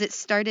because it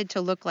started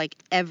to look like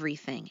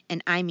everything,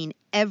 and I mean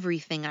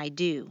everything I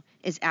do,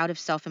 is out of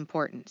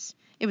self-importance.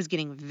 It was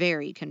getting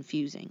very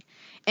confusing.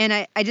 And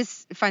I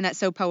just find that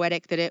so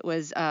poetic that it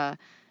was a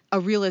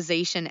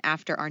realization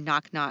after our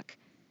Knock Knock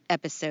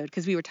episode,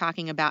 because we were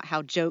talking about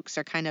how jokes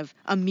are kind of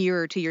a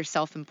mirror to your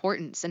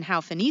self-importance, and how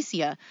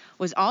Phoenicia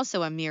was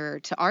also a mirror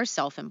to our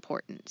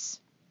self-importance.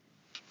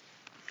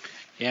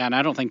 Yeah, and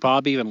I don't think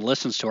Bob even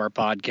listens to our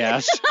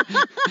podcast.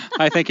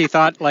 I think he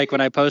thought, like,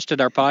 when I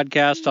posted our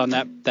podcast on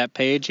that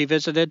page he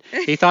visited,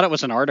 he thought it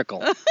was an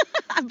article.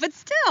 But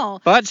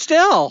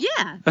still.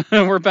 Yeah.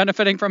 We're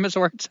benefiting from his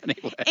words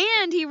anyway.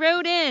 And he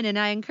wrote in, and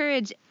I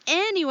encourage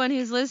anyone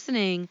who's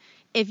listening,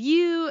 if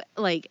you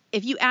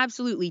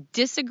absolutely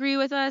disagree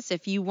with us,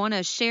 if you want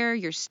to share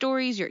your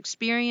stories, your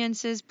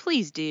experiences,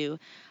 please do.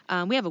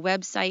 We have a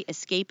website,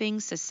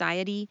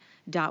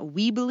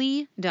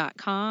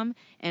 escapingsociety.weebly.com,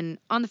 and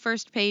on the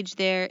first page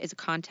there is a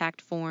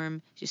contact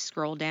form. Just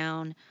scroll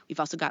down.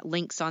 We've also got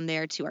links on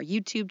there to our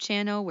YouTube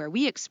channel where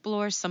we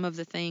explore some of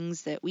the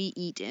things that we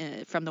eat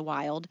from the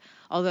wild,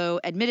 although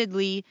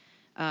admittedly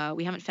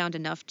we haven't found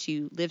enough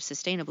to live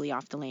sustainably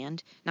off the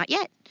land. Not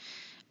yet.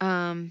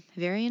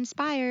 Very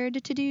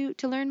inspired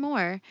to learn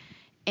more.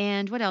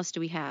 And what else do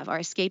we have? Our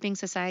Escaping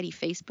Society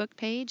Facebook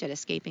page at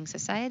Escaping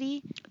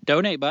Society.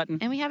 Donate button.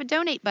 And we have a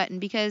donate button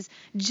because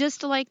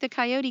just like the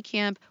Coyote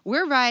Camp,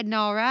 we're riding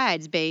all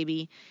rides,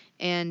 baby.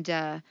 And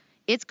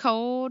It's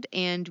cold,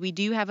 and we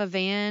do have a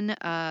van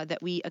that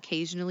we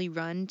occasionally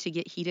run to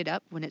get heated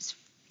up when it's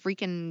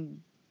freaking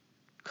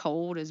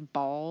cold as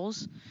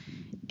balls.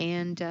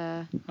 And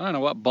I don't know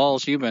what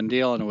balls you've been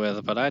dealing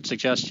with, but I'd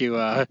suggest you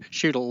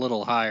shoot a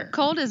little higher.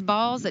 cold as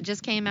balls that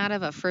just came out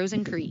of a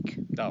frozen creek.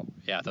 Oh,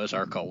 yeah, those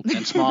are cold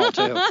and small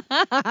too.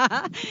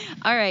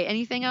 All right,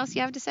 anything else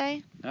you have to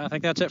say? I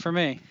think that's it for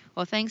me.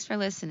 Well, thanks for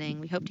listening.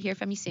 We hope to hear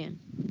from you soon.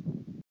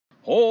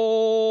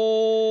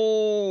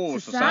 Oh,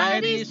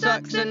 society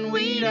sucks and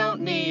we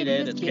don't need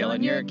it. It's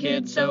killing your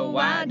kids, so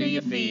why do you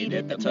feed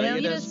it? They'll tell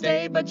you to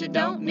stay, but you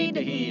don't need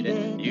to heed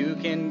it. You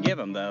can give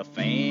them the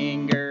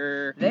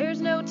finger. There's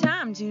no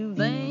time to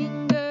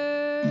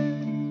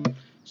linger.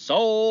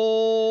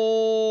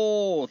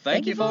 So,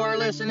 thank you for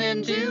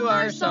listening to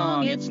our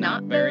song. It's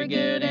not very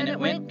good and it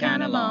went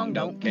kinda long.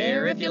 Don't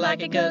care if you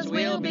like it, 'cause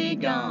we'll be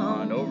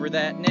gone over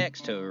that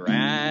next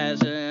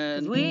horizon.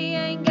 'Cause we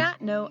ain't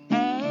got no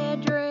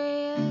address.